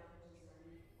love about it, which is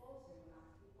serving people, serving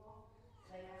God's people.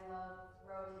 Like I love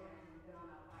Rotan and I've been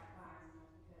on that 5 times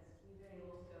because we've been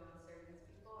able to go and serve these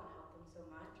people and help them so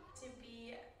much. To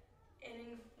be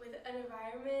with an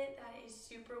environment that is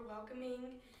super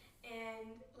welcoming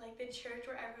and like the church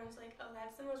where everyone's like, oh,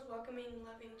 that's the most welcoming,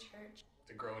 loving church.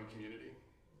 To grow in community.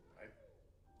 I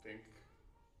think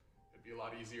it'd be a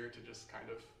lot easier to just kind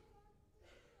of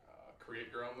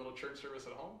create your own little church service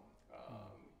at home.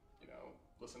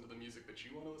 Listen to the music that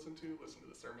you want to listen to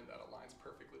the sermon that aligns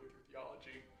perfectly with your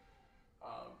theology.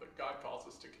 But God calls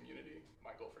us to community. My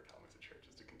goal for Calamasa Church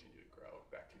is to continue to grow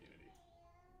that community.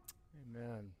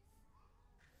 Amen.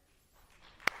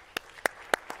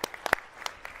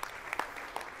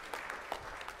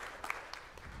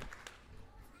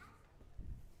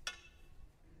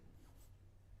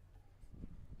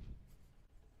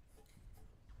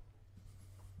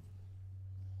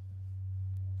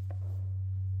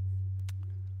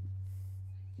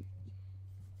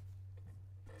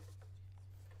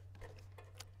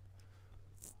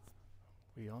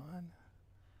 We on?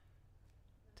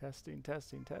 Testing,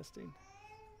 testing, testing.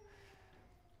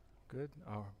 Good.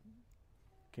 Oh.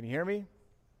 Can you hear me?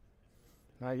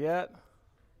 Not yet?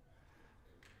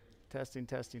 Testing,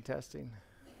 testing, testing.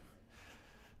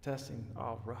 Testing.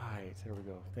 All right. There we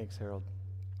go. Thanks, Harold.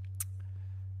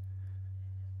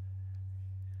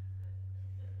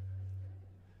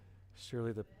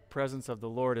 Surely the presence of the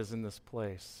Lord is in this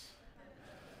place.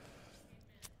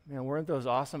 Man, weren't those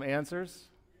awesome answers?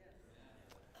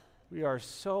 We are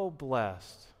so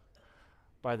blessed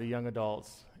by the young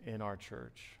adults in our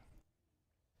church.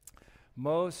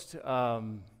 Most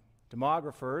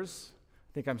demographers,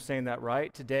 I think I'm saying that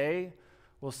right, today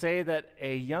will say that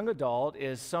a young adult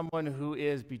is someone who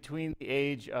is between the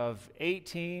age of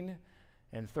 18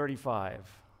 and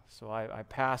 35. So I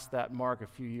passed that mark a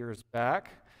few years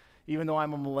back, even though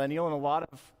I'm a millennial, and a lot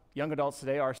of young adults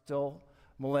today are still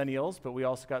millennials, but we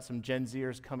also got some Gen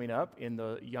Zers coming up in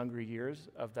the younger years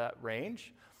of that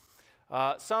range.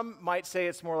 Some might say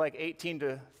it's more like 18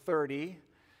 to 30,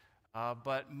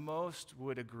 but most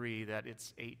would agree that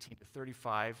it's 18 to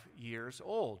 35 years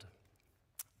old.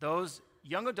 Those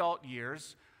young adult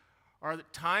years are the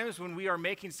times when we are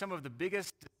making some of the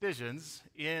biggest decisions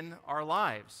in our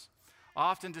lives,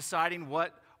 often deciding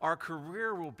what our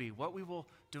career will be, what we will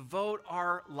devote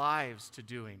our lives to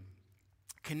doing.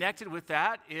 Connected with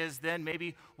that is then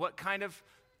maybe what kind of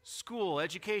school,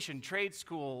 education, trade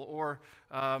school, or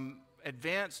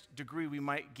advanced degree we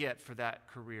might get for that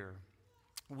career.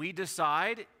 We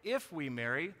decide if we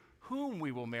marry, whom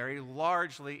we will marry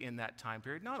largely in that time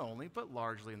period. Not only, but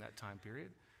largely in that time period.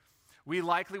 We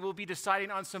likely will be deciding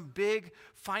on some big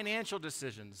financial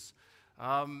decisions.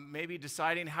 Maybe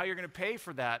deciding how you're going to pay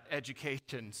for that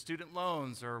education, student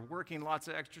loans, or working lots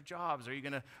of extra jobs. Are you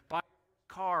going to buy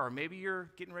a car? Or maybe you're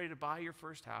getting ready to buy your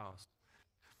first house.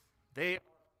 They are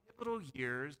pivotal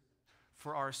years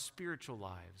for our spiritual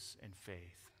lives and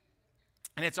faith.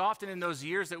 And it's often in those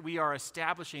years that we are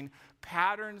establishing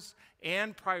patterns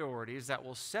and priorities that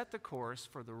will set the course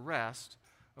for the rest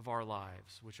of our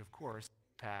lives, which of course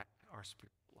impact our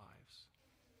spiritual lives.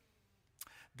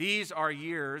 These are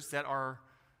years that are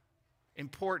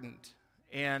important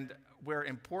and where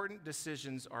important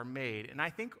decisions are made. And I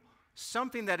think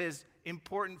something that is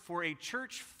important for a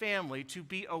church family to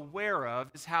be aware of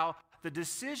is how the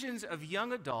decisions of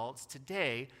young adults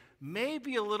today may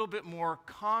be a little bit more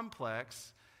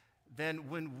complex than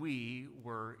when we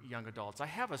were young adults. I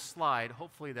have a slide,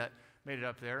 hopefully that made it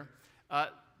up there.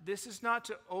 This is not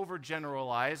to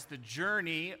overgeneralize the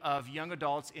journey of young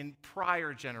adults in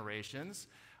prior generations.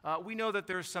 We know that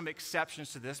there's some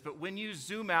exceptions to this, but when you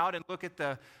zoom out and look at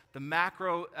the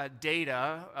macro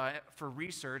data for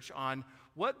research on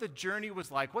what the journey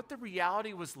was like, what the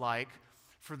reality was like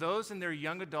for those in their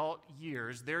young adult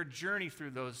years, their journey through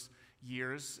those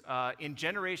years in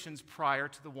generations prior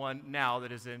to the one now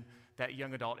that is in that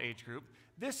young adult age group,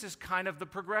 this is kind of the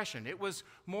progression. It was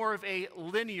more of a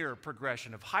linear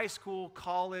progression of high school,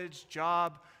 college,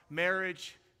 job,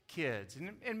 marriage, kids.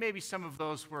 And maybe some of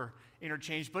those were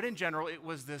interchanged, but in general, it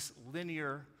was this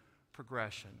linear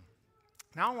progression.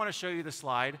 Now I want to show you the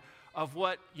slide of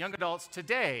what young adults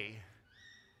today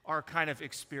are kind of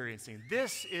experiencing.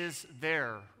 This is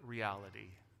their reality.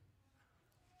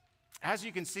 As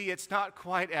you can see, it's not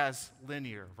quite as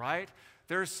linear, right?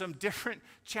 There's some different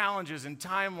challenges and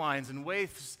timelines and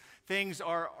ways things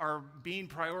are being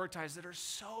prioritized that are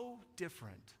so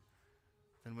different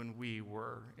than when we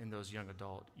were in those young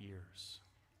adult years.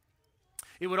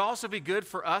 It would also be good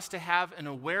for us to have an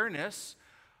awareness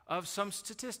of some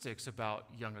statistics about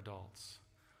young adults.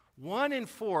 1 in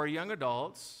 4 young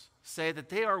adults say that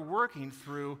they are working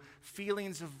through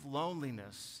feelings of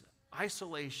loneliness,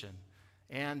 isolation,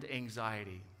 and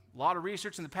anxiety. A lot of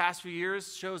research in the past few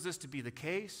years shows this to be the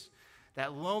case.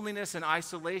 That loneliness and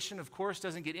isolation, of course,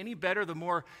 doesn't get any better the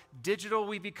more digital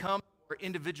we become, the more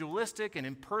individualistic and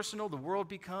impersonal the world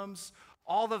becomes.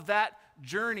 All of that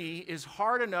journey is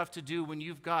hard enough to do when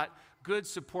you've got good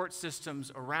support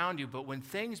systems around you, but when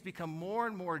things become more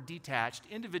and more detached,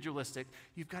 individualistic,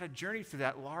 you've got to journey through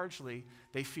that largely,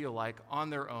 they feel like, on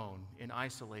their own, in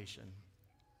isolation.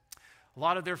 A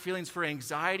lot of their feelings for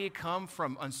anxiety come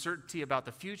from uncertainty about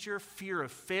the future, fear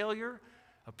of failure,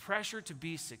 a pressure to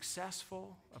be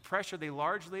successful, a pressure they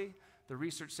largely, the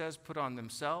research says, put on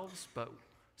themselves, but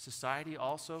society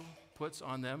also puts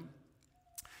on them.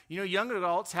 You know, young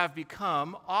adults have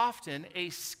become often a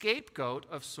scapegoat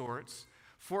of sorts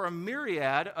for a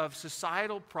myriad of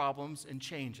societal problems and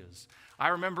changes. I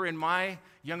remember in my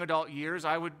young adult years,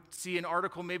 I would see an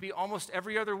article maybe almost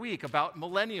every other week about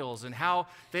millennials and how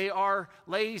they are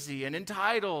lazy and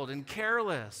entitled and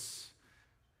careless.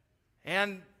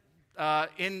 And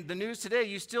in the news today,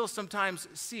 you still sometimes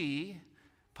see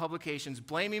publications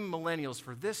blaming millennials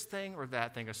for this thing or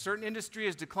that thing. A certain industry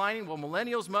is declining, well,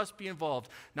 millennials must be involved.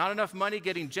 Not enough money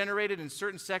getting generated in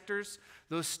certain sectors.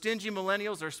 Those stingy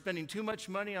millennials are spending too much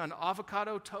money on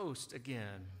avocado toast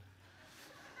again.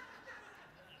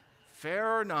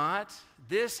 Fair or not,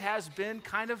 this has been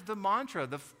kind of the mantra,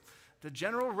 the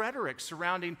general rhetoric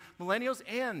surrounding millennials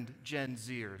and Gen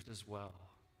Zers as well.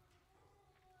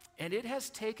 And it has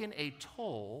taken a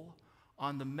toll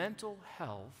on the mental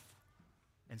health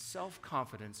and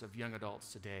self-confidence of young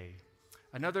adults today.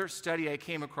 Another study I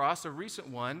came across, a recent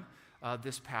one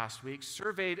this past week,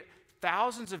 surveyed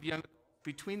thousands of young adults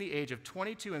between the age of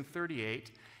 22 and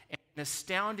 38, and an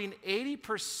astounding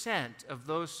 80% of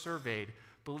those surveyed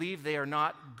believe they are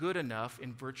not good enough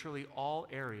in virtually all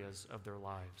areas of their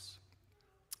lives.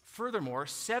 Furthermore,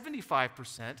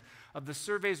 75% of the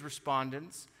survey's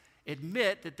respondents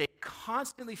admit that they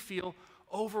constantly feel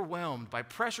overwhelmed by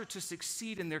pressure to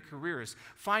succeed in their careers,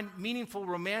 find meaningful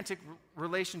romantic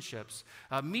relationships,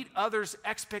 meet others'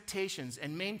 expectations,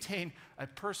 and maintain a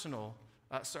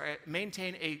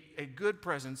good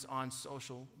presence on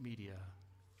social media.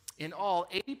 In all,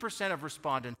 80% of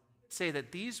respondents say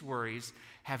that these worries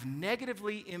have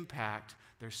negatively impacted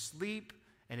their sleep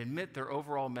and admit their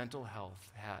overall mental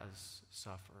health has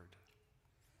suffered.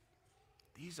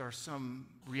 These are some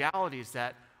realities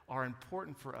that are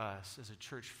important for us as a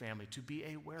church family to be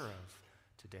aware of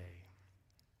today.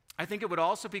 I think it would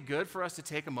also be good for us to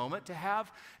take a moment to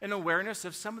have an awareness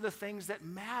of some of the things that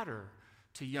matter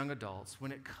to young adults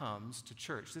when it comes to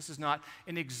church. This is not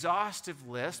an exhaustive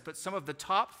list, but some of the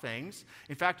top things.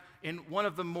 In fact, in one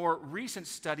of the more recent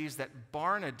studies that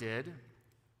Barna did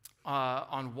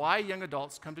on why young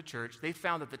adults come to church, they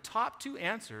found that the top 2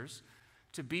 answers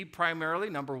to be primarily,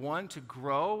 number 1, to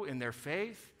grow in their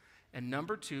faith, and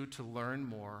number 2, to learn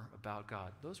more about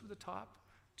God. Those were the top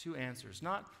 2 answers,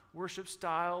 not worship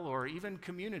style or even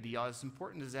community, as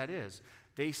important as that is.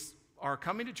 They are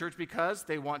coming to church because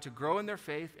they want to grow in their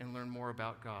faith and learn more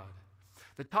about God.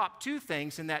 The top 2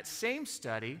 things in that same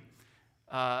study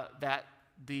that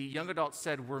the young adults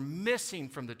said were missing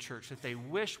from the church that they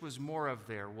wish was more of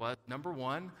there was, number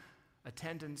 1,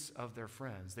 attendance of their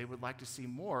friends. They would like to see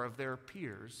more of their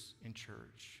peers in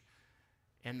church.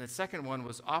 And the second one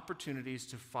was opportunities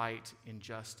to fight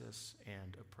injustice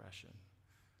and oppression.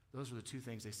 Those were the two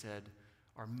things they said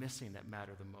are missing that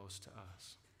matter the most to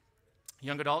us.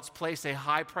 Young adults place a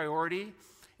high priority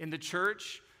in the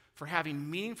church for having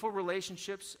meaningful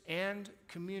relationships and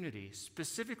community,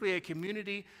 specifically a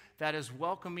community that is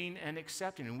welcoming and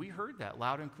accepting. And we heard that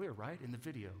loud and clear, right, in the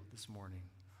video this morning.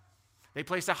 They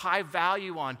place a high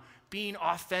value on being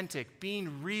authentic,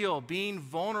 being real, being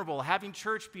vulnerable, having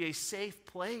church be a safe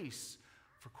place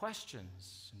for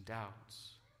questions and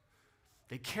doubts.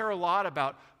 They care a lot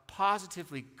about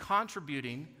positively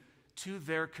contributing to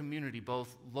their community,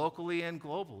 both locally and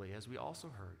globally, as we also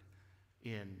heard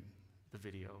in the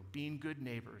video, being good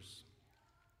neighbors.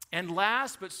 And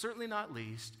last, but certainly not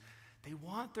least, they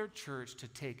want their church to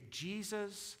take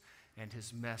Jesus and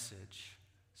his message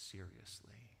seriously.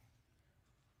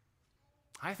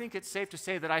 I think it's safe to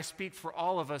say that I speak for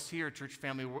all of us here, church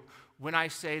family, when I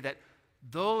say that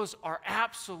those are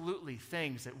absolutely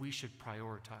things that we should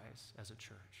prioritize as a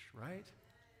church, right?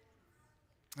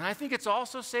 And I think it's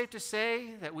also safe to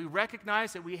say that we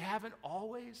recognize that we haven't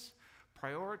always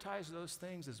prioritized those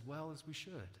things as well as we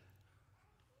should.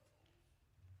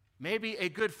 Maybe a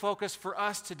good focus for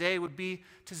us today would be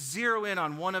to zero in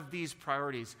on one of these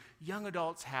priorities young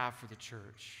adults have for the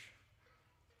church.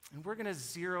 And we're going to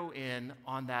zero in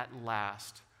on that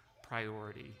last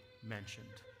priority mentioned,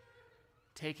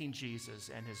 taking Jesus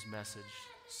and his message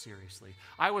seriously.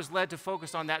 I was led to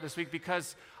focus on that this week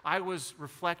because I was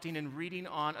reflecting and reading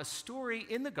on a story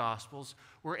in the Gospels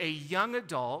where a young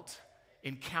adult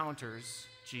encounters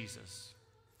Jesus.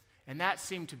 And that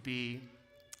seemed to be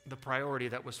the priority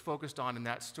that was focused on in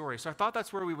that story. So I thought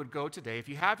that's where we would go today. If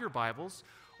you have your Bibles,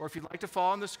 or if you'd like to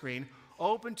follow on the screen,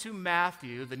 open to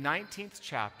Matthew, the 19th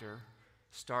chapter,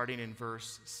 starting in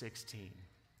verse 16.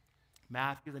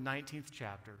 Matthew, the 19th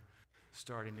chapter,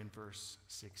 starting in verse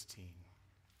 16.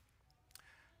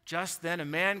 Just then a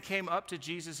man came up to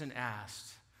Jesus and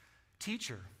asked,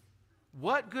 "Teacher,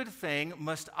 what good thing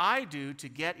must I do to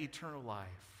get eternal life?"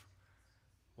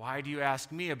 "Why do you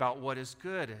ask me about what is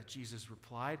good?" Jesus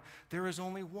replied. "There is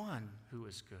only one who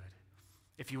is good.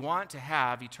 If you want to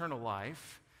have eternal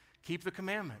life, keep the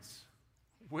commandments."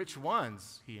 "Which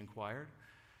ones?" he inquired.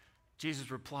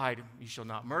 Jesus replied, "You shall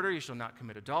not murder, you shall not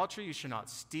commit adultery, you shall not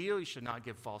steal, you shall not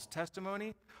give false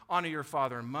testimony, honor your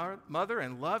father and mother,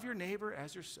 and love your neighbor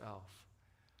as yourself.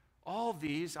 All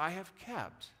these I have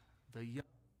kept," the young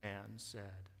man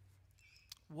said.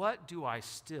 "What do I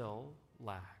still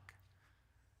lack?"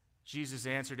 Jesus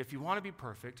answered, "If you want to be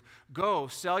perfect, go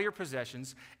sell your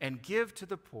possessions and give to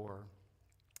the poor,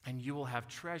 and you will have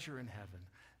treasure in heaven.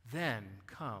 Then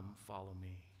come follow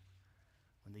me."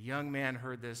 When the young man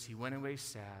heard this, he went away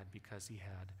sad because he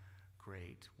had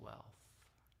great wealth.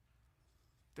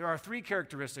 There are three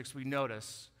characteristics we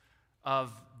notice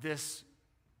of this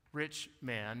rich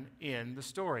man in the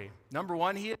story. Number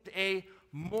one, he is a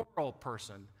moral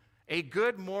person, a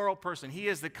good moral person. He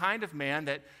is the kind of man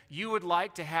that you would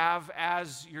like to have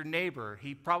as your neighbor.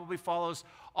 He probably follows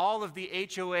all of the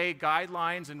HOA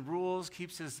guidelines and rules,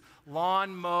 keeps his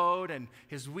lawn mowed and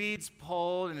his weeds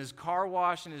pulled and his car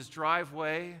washed in his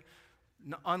driveway,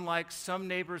 unlike some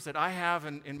neighbors that I have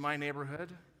in my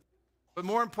neighborhood. But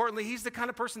more importantly, he's the kind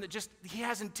of person that he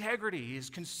has integrity. He is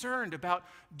concerned about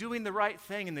doing the right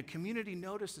thing, and the community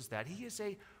notices that. He is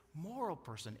a moral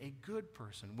person, a good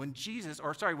person. When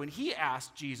he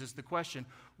asked Jesus the question,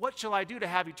 "What shall I do to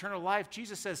have eternal life?"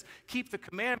 Jesus says, "Keep the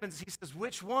commandments." He says,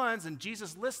 "Which ones?" And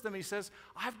Jesus lists them. He says,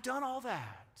 "I've done all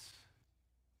that."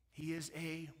 He is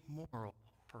a moral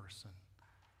person.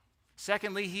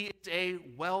 Secondly, he is a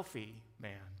wealthy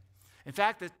man. In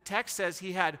fact, the text says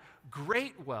he had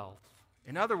great wealth.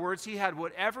 In other words, he had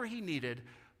whatever he needed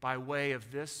by way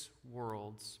of this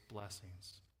world's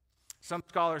blessings. Some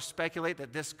scholars speculate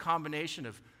that this combination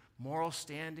of moral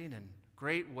standing and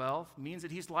great wealth means that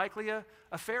he's likely a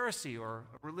Pharisee or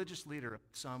a religious leader of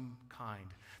some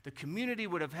kind. The community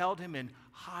would have held him in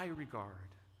high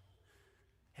regard.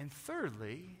 And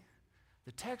thirdly,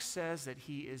 the text says that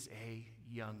he is a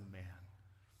young man.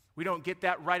 We don't get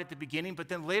that right at the beginning, but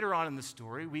then later on in the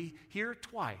story, we hear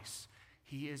twice,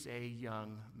 he is a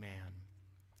young man.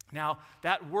 Now,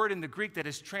 that word in the Greek that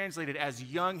is translated as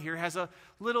young here has a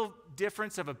little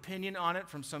difference of opinion on it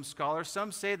from some scholars.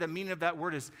 Some say the meaning of that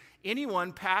word is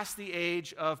anyone past the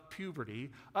age of puberty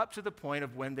up to the point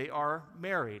of when they are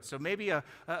married. So maybe a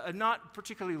not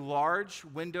particularly large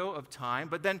window of time,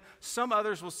 but then some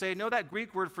others will say, no, that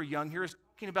Greek word for young here is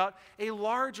talking talking about a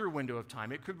larger window of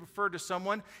time. It could refer to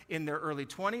someone in their early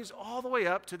 20s all the way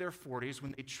up to their 40s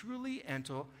when they truly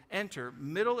enter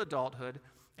middle adulthood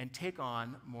and take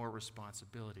on more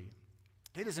responsibility.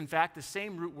 It is, in fact, the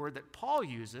same root word that Paul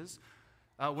uses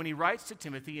when he writes to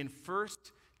Timothy in 1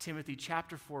 Timothy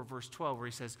chapter 4, verse 12, where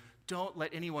he says, don't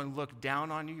let anyone look down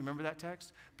on you. You remember that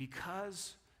text?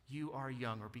 Because you are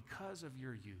young, or because of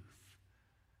your youth.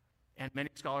 And many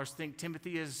scholars think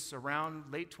Timothy is around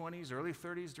late 20s, early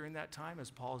 30s during that time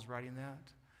as Paul is writing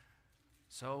that.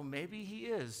 So maybe he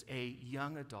is a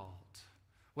young adult.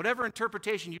 Whatever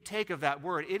interpretation you take of that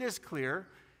word, it is clear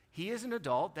he is an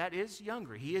adult that is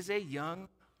younger. He is a young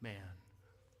man.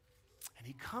 And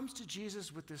he comes to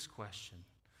Jesus with this question.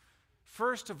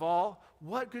 First of all,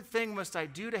 what good thing must I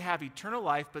do to have eternal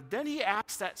life? But then he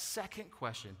asks that second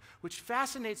question, which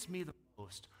fascinates me the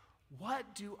most.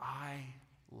 What do I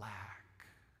lack?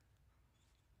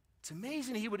 It's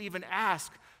amazing he would even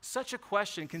ask such a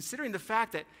question, considering the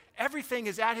fact that everything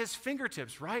is at his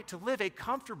fingertips, right? To live a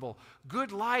comfortable,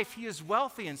 good life. He is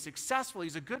wealthy and successful.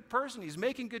 He's a good person. He's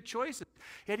making good choices.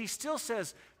 Yet he still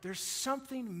says, there's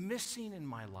something missing in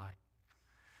my life.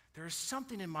 There is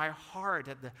something in my heart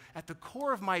at the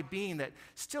core of my being that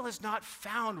still has not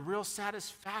found real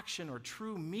satisfaction or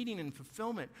true meaning and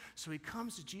fulfillment. So he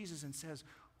comes to Jesus and says,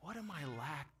 what am I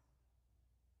lacking?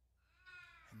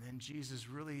 And then Jesus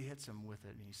really hits him with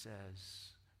it and he says,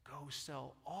 go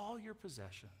sell all your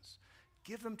possessions,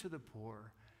 give them to the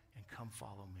poor, and come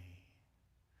follow me.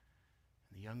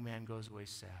 And the young man goes away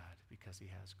sad because he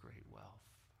has great wealth.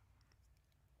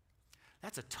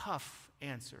 That's a tough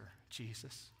answer,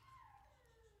 Jesus.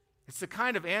 It's the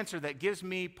kind of answer that gives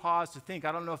me pause to think.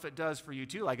 I don't know if it does for you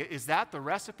too. Like, is that the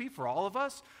recipe for all of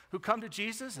us who come to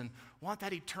Jesus and want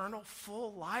that eternal,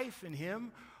 full life in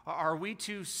him? Are we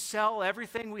to sell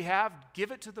everything we have,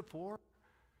 give it to the poor?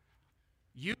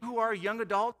 You who are young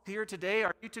adults here today,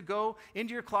 are you to go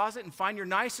into your closet and find your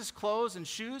nicest clothes and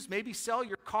shoes, maybe sell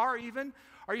your car even?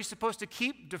 Are you supposed to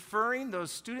keep deferring those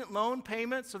student loan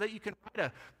payments so that you can write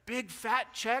a big fat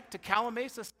check to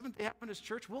Calamasa Seventh-day Adventist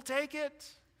Church? We'll take it.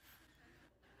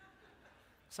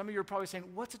 Some of you are probably saying,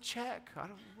 what's a check?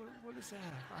 What is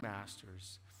that?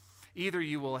 Masters. Either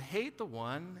you will hate the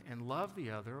one and love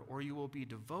the other, or you will be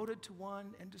devoted to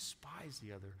one and despise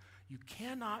the other. You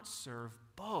cannot serve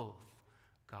both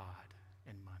God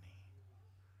and money.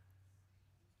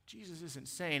 Jesus isn't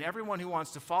saying everyone who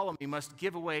wants to follow me must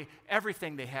give away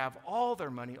everything they have, all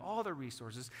their money, all their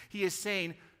resources. He is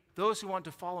saying those who want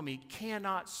to follow me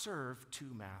cannot serve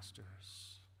two masters.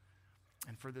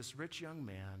 And for this rich young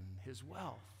man, his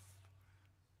wealth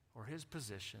or his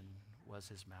position was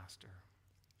his master.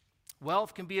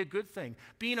 Wealth can be a good thing.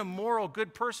 Being a moral,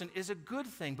 good person is a good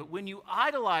thing. But when you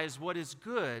idolize what is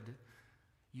good,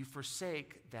 you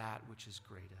forsake that which is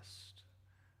greatest,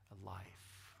 a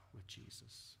life with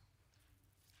Jesus.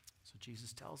 So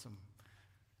Jesus tells him,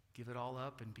 give it all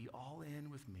up and be all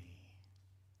in with me.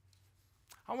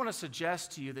 I want to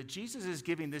suggest to you that Jesus is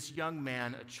giving this young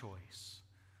man a choice.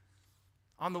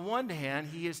 On the one hand,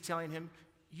 he is telling him,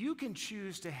 you can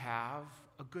choose to have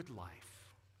a good life.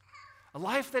 A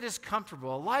life that is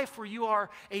comfortable, a life where you are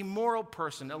a moral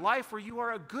person, a life where you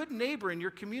are a good neighbor in your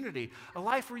community, a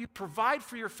life where you provide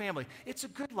for your family. It's a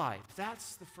good life.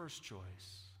 That's the first choice.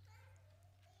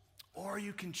 Or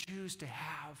you can choose to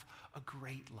have a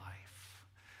great life.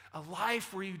 A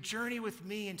life where you journey with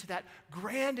me into that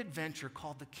grand adventure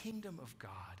called the kingdom of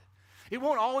God. It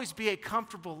won't always be a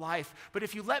comfortable life, but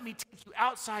if you let me take you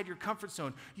outside your comfort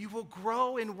zone, you will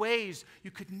grow in ways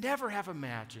you could never have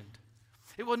imagined.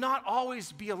 It will not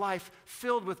always be a life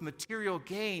filled with material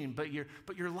gain, but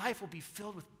your life will be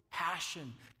filled with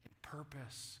passion and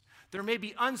purpose. There may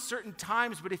be uncertain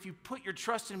times, but if you put your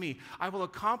trust in me, I will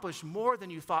accomplish more than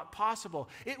you thought possible.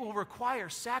 It will require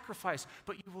sacrifice,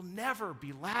 but you will never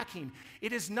be lacking.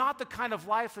 It is not the kind of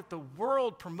life that the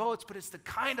world promotes, but it's the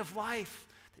kind of life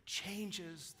that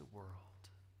changes the world.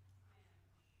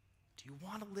 Do you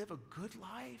want to live a good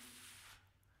life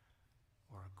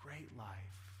or a great life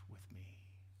with me?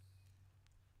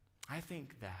 I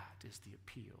think that is the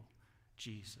appeal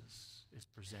Jesus is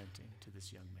presenting to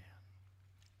this young man.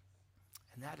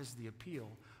 And that is the appeal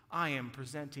I am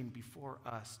presenting before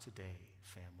us today,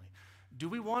 family. Do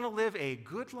we want to live a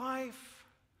good life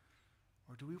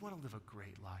or do we want to live a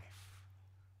great life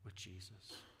with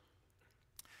Jesus?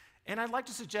 And I'd like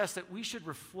to suggest that we should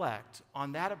reflect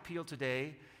on that appeal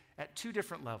today at two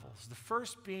different levels. The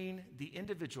first being the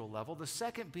individual level, the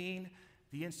second being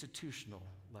the institutional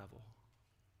level.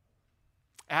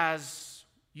 As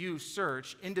you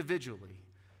search individually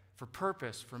for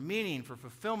purpose, for meaning, for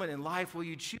fulfillment in life, will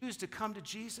you choose to come to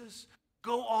Jesus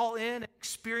Go all in and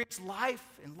experience life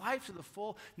and life to the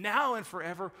full, now and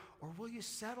forever, or will you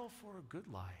settle for a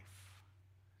good life?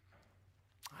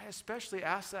 I especially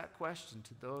ask that question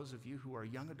to those of you who are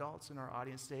young adults in our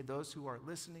audience today, those who are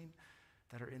listening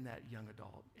that are in that young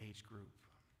adult age group.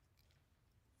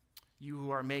 You who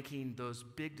are making those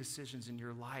big decisions in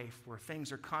your life where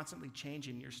things are constantly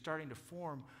changing, you're starting to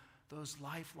form those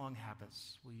lifelong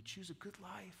habits. Will you choose a good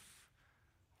life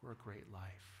or a great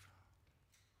life?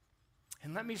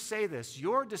 And let me say this,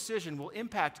 your decision will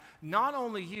impact not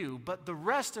only you, but the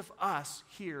rest of us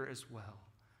here as well.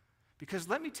 Because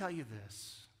let me tell you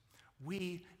this,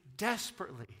 we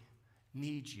desperately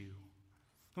need you.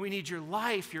 We need your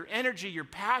life, your energy, your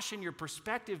passion, your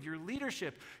perspective, your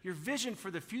leadership, your vision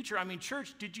for the future. I mean,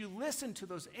 church, did you listen to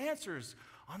those answers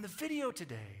on the video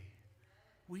today?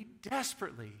 We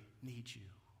desperately need you.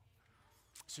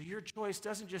 So your choice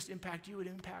doesn't just impact you, it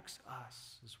impacts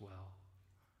us as well.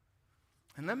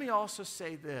 And let me also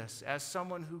say this, as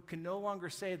someone who can no longer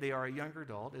say they are a younger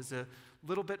adult, is a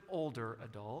little bit older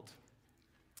adult,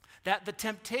 that the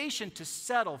temptation to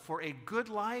settle for a good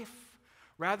life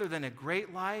rather than a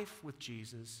great life with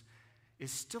Jesus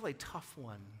is still a tough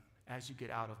one as you get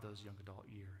out of those young adult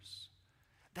years.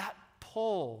 That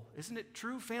pull, isn't it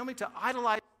true, family, to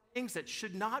idolize things that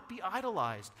should not be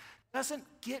idolized doesn't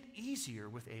get easier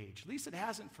with age. At least it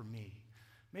hasn't for me.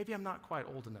 Maybe I'm not quite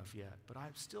old enough yet, but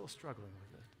I'm still struggling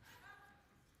with it.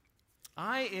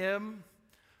 I am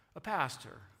a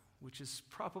pastor, which is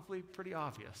probably pretty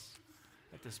obvious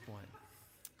at this point.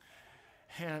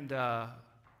 And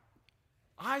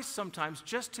I sometimes,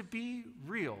 just to be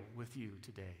real with you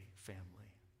today, family,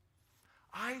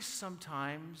 I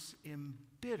sometimes am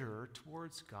bitter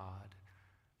towards God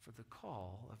for the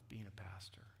call of being a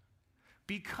pastor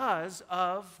because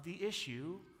of the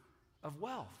issue of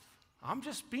wealth. I'm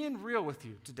just being real with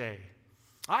you today.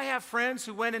 I have friends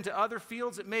who went into other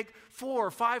fields that make 4 or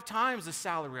 5 times the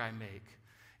salary I make.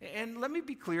 And let me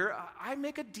be clear, I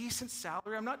make a decent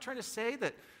salary. I'm not trying to say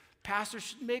that pastors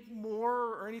should make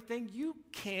more or anything. You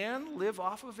can live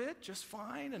off of it just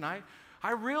fine. And I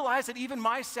realize that even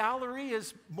my salary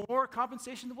is more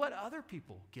compensation than what other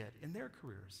people get in their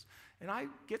careers. And I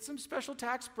get some special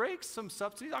tax breaks, some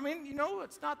subsidies. I mean,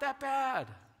 it's not that bad.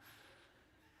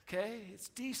 Okay, it's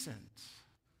decent.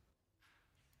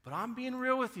 But I'm being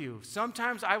real with you.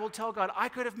 Sometimes I will tell God, I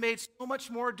could have made so much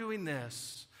more doing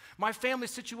this. My family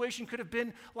situation could have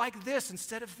been like this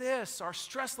instead of this. Our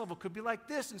stress level could be like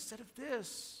this instead of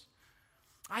this.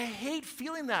 I hate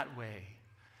feeling that way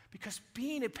because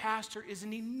being a pastor is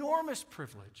an enormous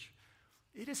privilege.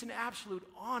 It is an absolute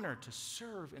honor to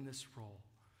serve in this role.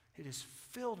 It is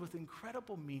filled with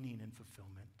incredible meaning and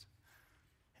fulfillment.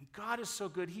 And God is so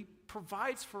good. He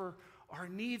provides for our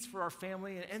needs for our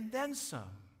family and then some.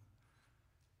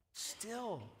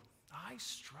 Still, I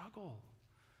struggle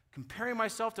comparing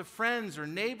myself to friends or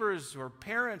neighbors or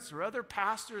parents or other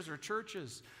pastors or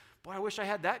churches. Boy, I wish I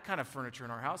had that kind of furniture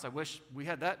in our house. I wish we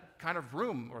had that kind of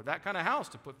room or that kind of house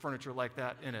to put furniture like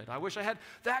that in it. I wish I had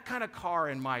that kind of car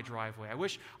in my driveway. I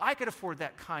wish I could afford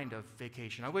that kind of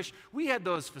vacation. I wish we had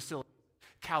those facilities,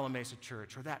 Calamasa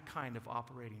Church, or that kind of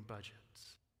operating budgets.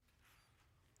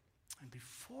 And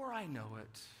before I know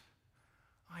it,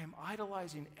 I am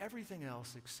idolizing everything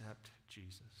else except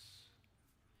Jesus.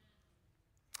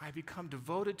 I become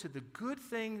devoted to the good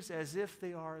things as if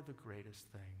they are the greatest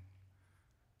thing.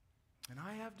 And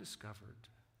I have discovered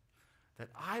that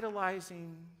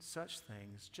idolizing such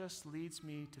things just leads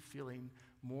me to feeling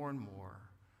more and more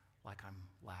like I'm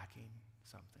lacking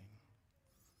something.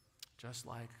 Just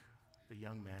like the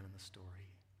young man in the story.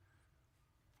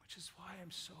 Which is why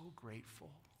I'm so grateful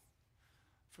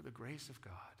for the grace of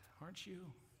God, aren't you?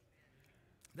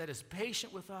 That is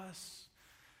patient with us.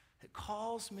 It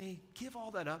calls me, give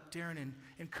all that up, Darren,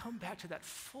 and come back to that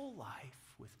full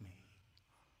life with me.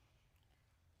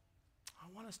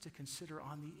 I want us to consider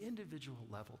on the individual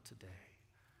level today.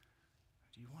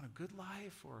 Do you want a good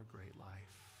life or a great life?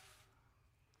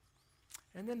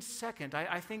 And then second,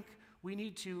 I think we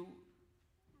need to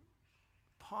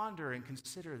ponder and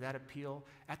consider that appeal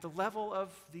at the level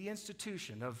of the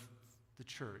institution, of the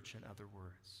church, in other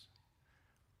words.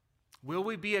 Will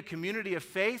we be a community of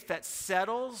faith that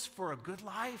settles for a good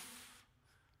life?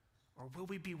 Or will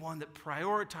we be one that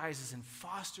prioritizes and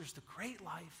fosters the great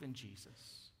life in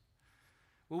Jesus?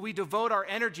 Will we devote our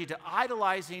energy to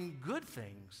idolizing good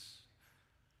things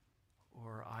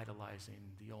or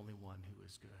idolizing the only one who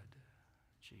is good,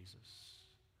 Jesus?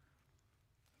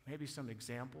 Maybe some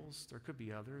examples. There could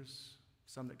be others,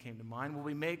 some that came to mind. Will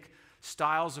we make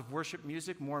styles of worship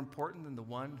music more important than the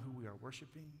one who we are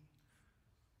worshiping?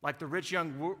 Like the rich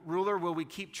young ruler, will we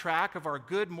keep track of our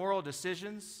good moral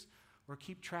decisions or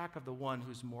keep track of the one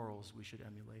whose morals we should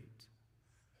emulate?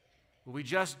 Will we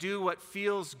just do what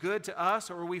feels good to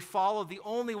us, or will we follow the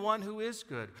only one who is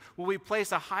good? Will we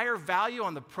place a higher value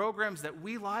on the programs that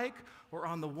we like or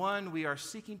on the one we are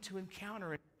seeking to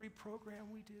encounter in every program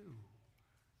we do?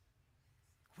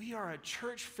 We are a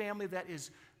church family that is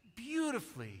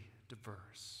beautifully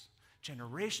diverse,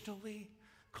 generationally,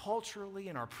 culturally,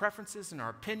 in our preferences, in our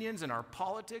opinions, in our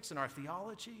politics, in our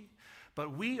theology.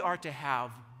 But we are to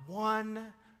have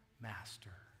one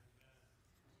master,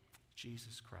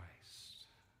 Jesus Christ.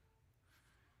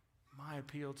 My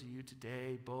appeal to you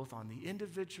today, both on the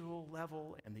individual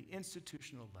level and the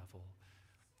institutional level,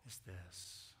 is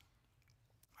this.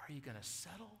 Are you going to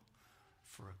settle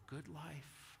for a good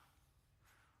life,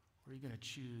 or are you going to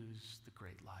choose the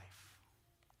great life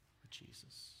with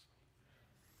Jesus?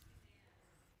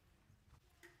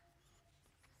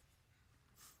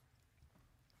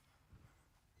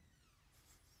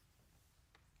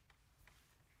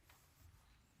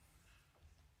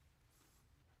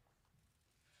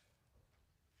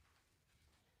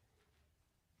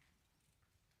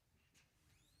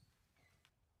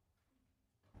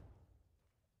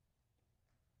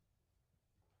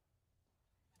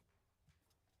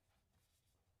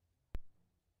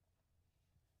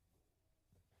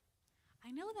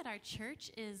 I know that our church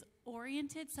is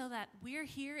oriented so that we're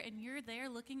here and you're there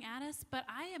looking at us, but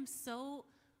I am so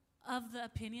of the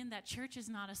opinion that church is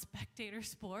not a spectator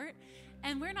sport,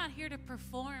 and we're not here to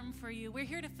perform for you. We're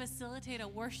here to facilitate a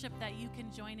worship that you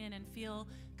can join in and feel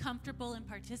comfortable in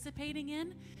participating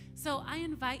in. So I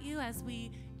invite you, as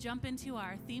we jump into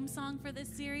our theme song for this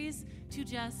series, to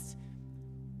just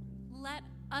let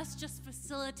us just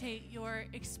facilitate your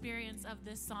experience of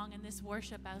this song and this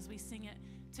worship as we sing it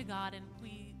to God and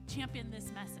we champion this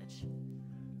message.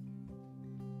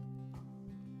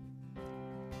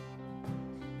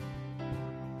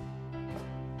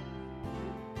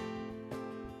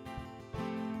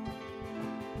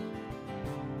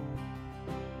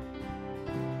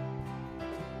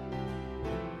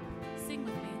 Sing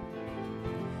with me.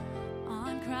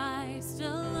 On Christ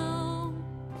alone,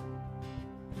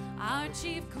 our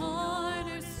chief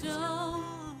cornerstone,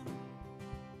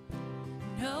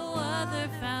 no other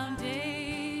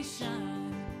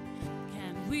foundation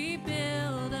can we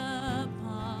build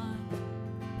upon.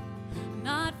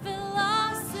 Not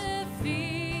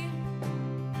philosophy,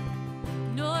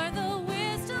 nor the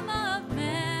wisdom of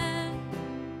man.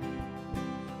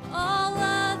 All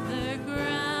other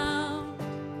ground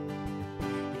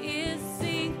is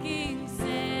sinking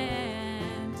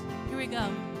sand. Here we go.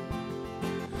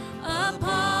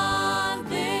 Upon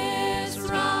this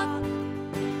rock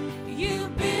you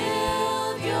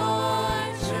build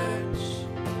your church,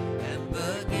 and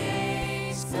the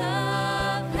gates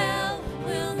of hell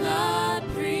will not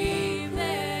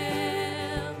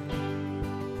prevail.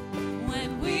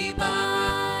 When we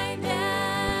bind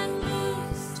and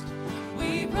loose,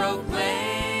 we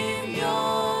proclaim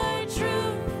your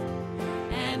truth,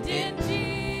 and in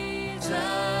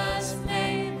Jesus'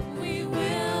 name we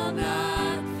will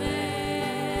not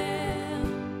fail,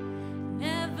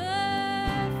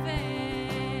 never fail.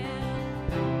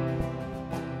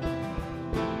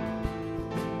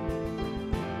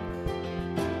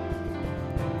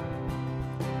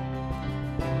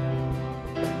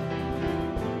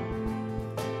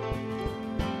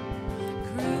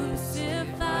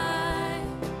 Crucified,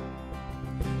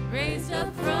 raised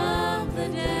up from the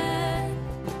dead,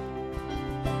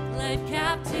 led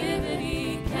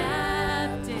captivity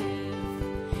captive.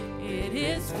 It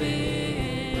is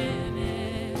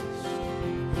finished.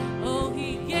 Oh,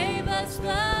 he gave us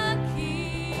the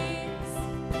keys,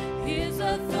 his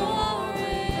authority.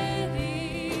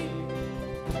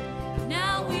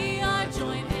 Now we are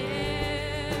joint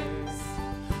heirs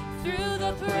through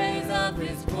the praise of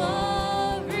his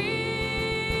glory.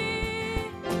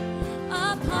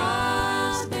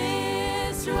 Upon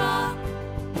this rock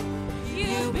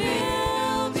you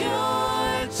build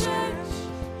your church,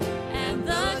 and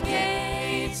the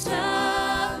gates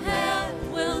of hell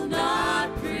will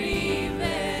not prevail.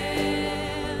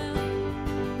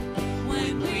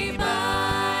 When we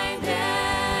bind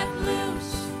and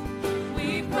loose,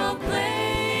 we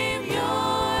proclaim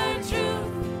your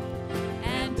truth,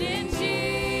 and in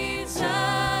Jesus'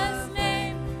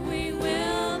 name we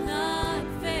will not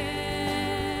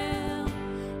fail,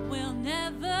 we'll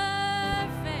never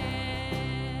fail.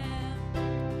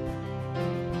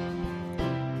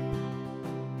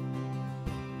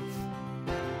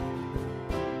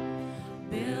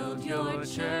 Build your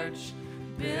church,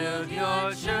 build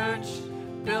your church,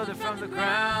 build it from the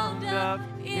ground up.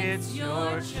 It's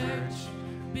your church.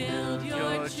 Build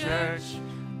your church.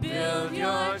 Build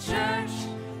your church.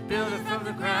 Build it from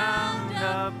the ground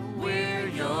up. We're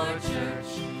your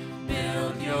church.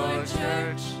 Build your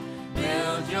church.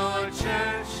 Build your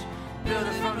church. Build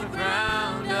it from the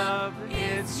ground up.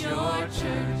 It's your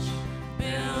church.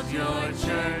 Build your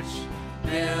church.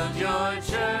 Build your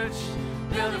church.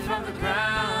 Build it from the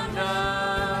ground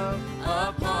up.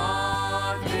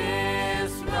 Upon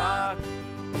this rock,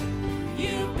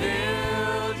 you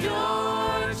build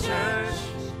your church,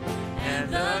 and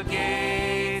the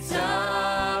gates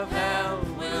of hell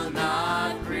will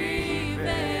not prevail.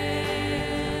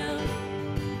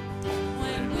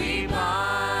 When we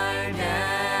bind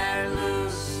and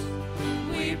loose,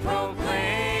 we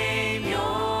proclaim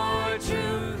your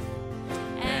truth,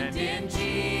 and in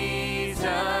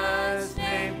Jesus'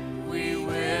 name we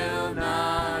will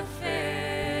not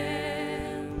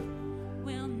fail.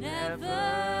 We'll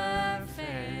never fail.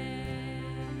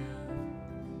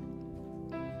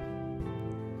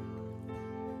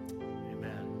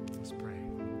 Amen. Let's pray.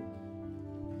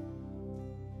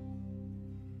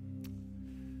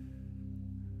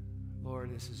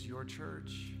 Lord, this is your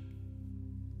church,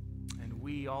 and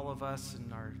we, all of us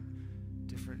in our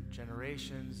different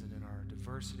generations and in our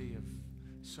diversity of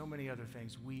so many other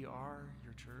things, we are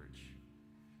your church.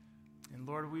 And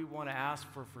Lord, we want to ask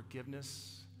for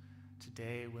forgiveness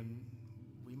today when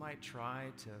we might try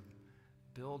to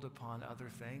build upon other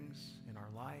things in our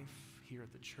life here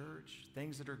at the church,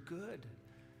 things that are good,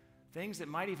 things that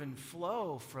might even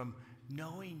flow from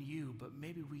knowing you, but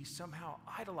maybe we somehow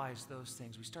idolize those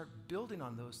things. We start building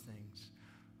on those things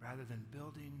rather than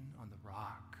building on the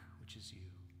rock, which is you.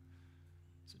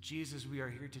 So Jesus, we are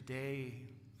here today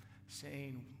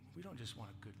saying we don't just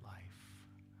want a good life.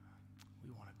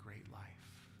 We want a great life.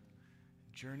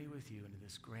 Journey with you into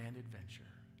this grand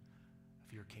adventure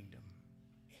of your kingdom.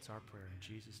 It's our prayer in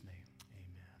Jesus' name.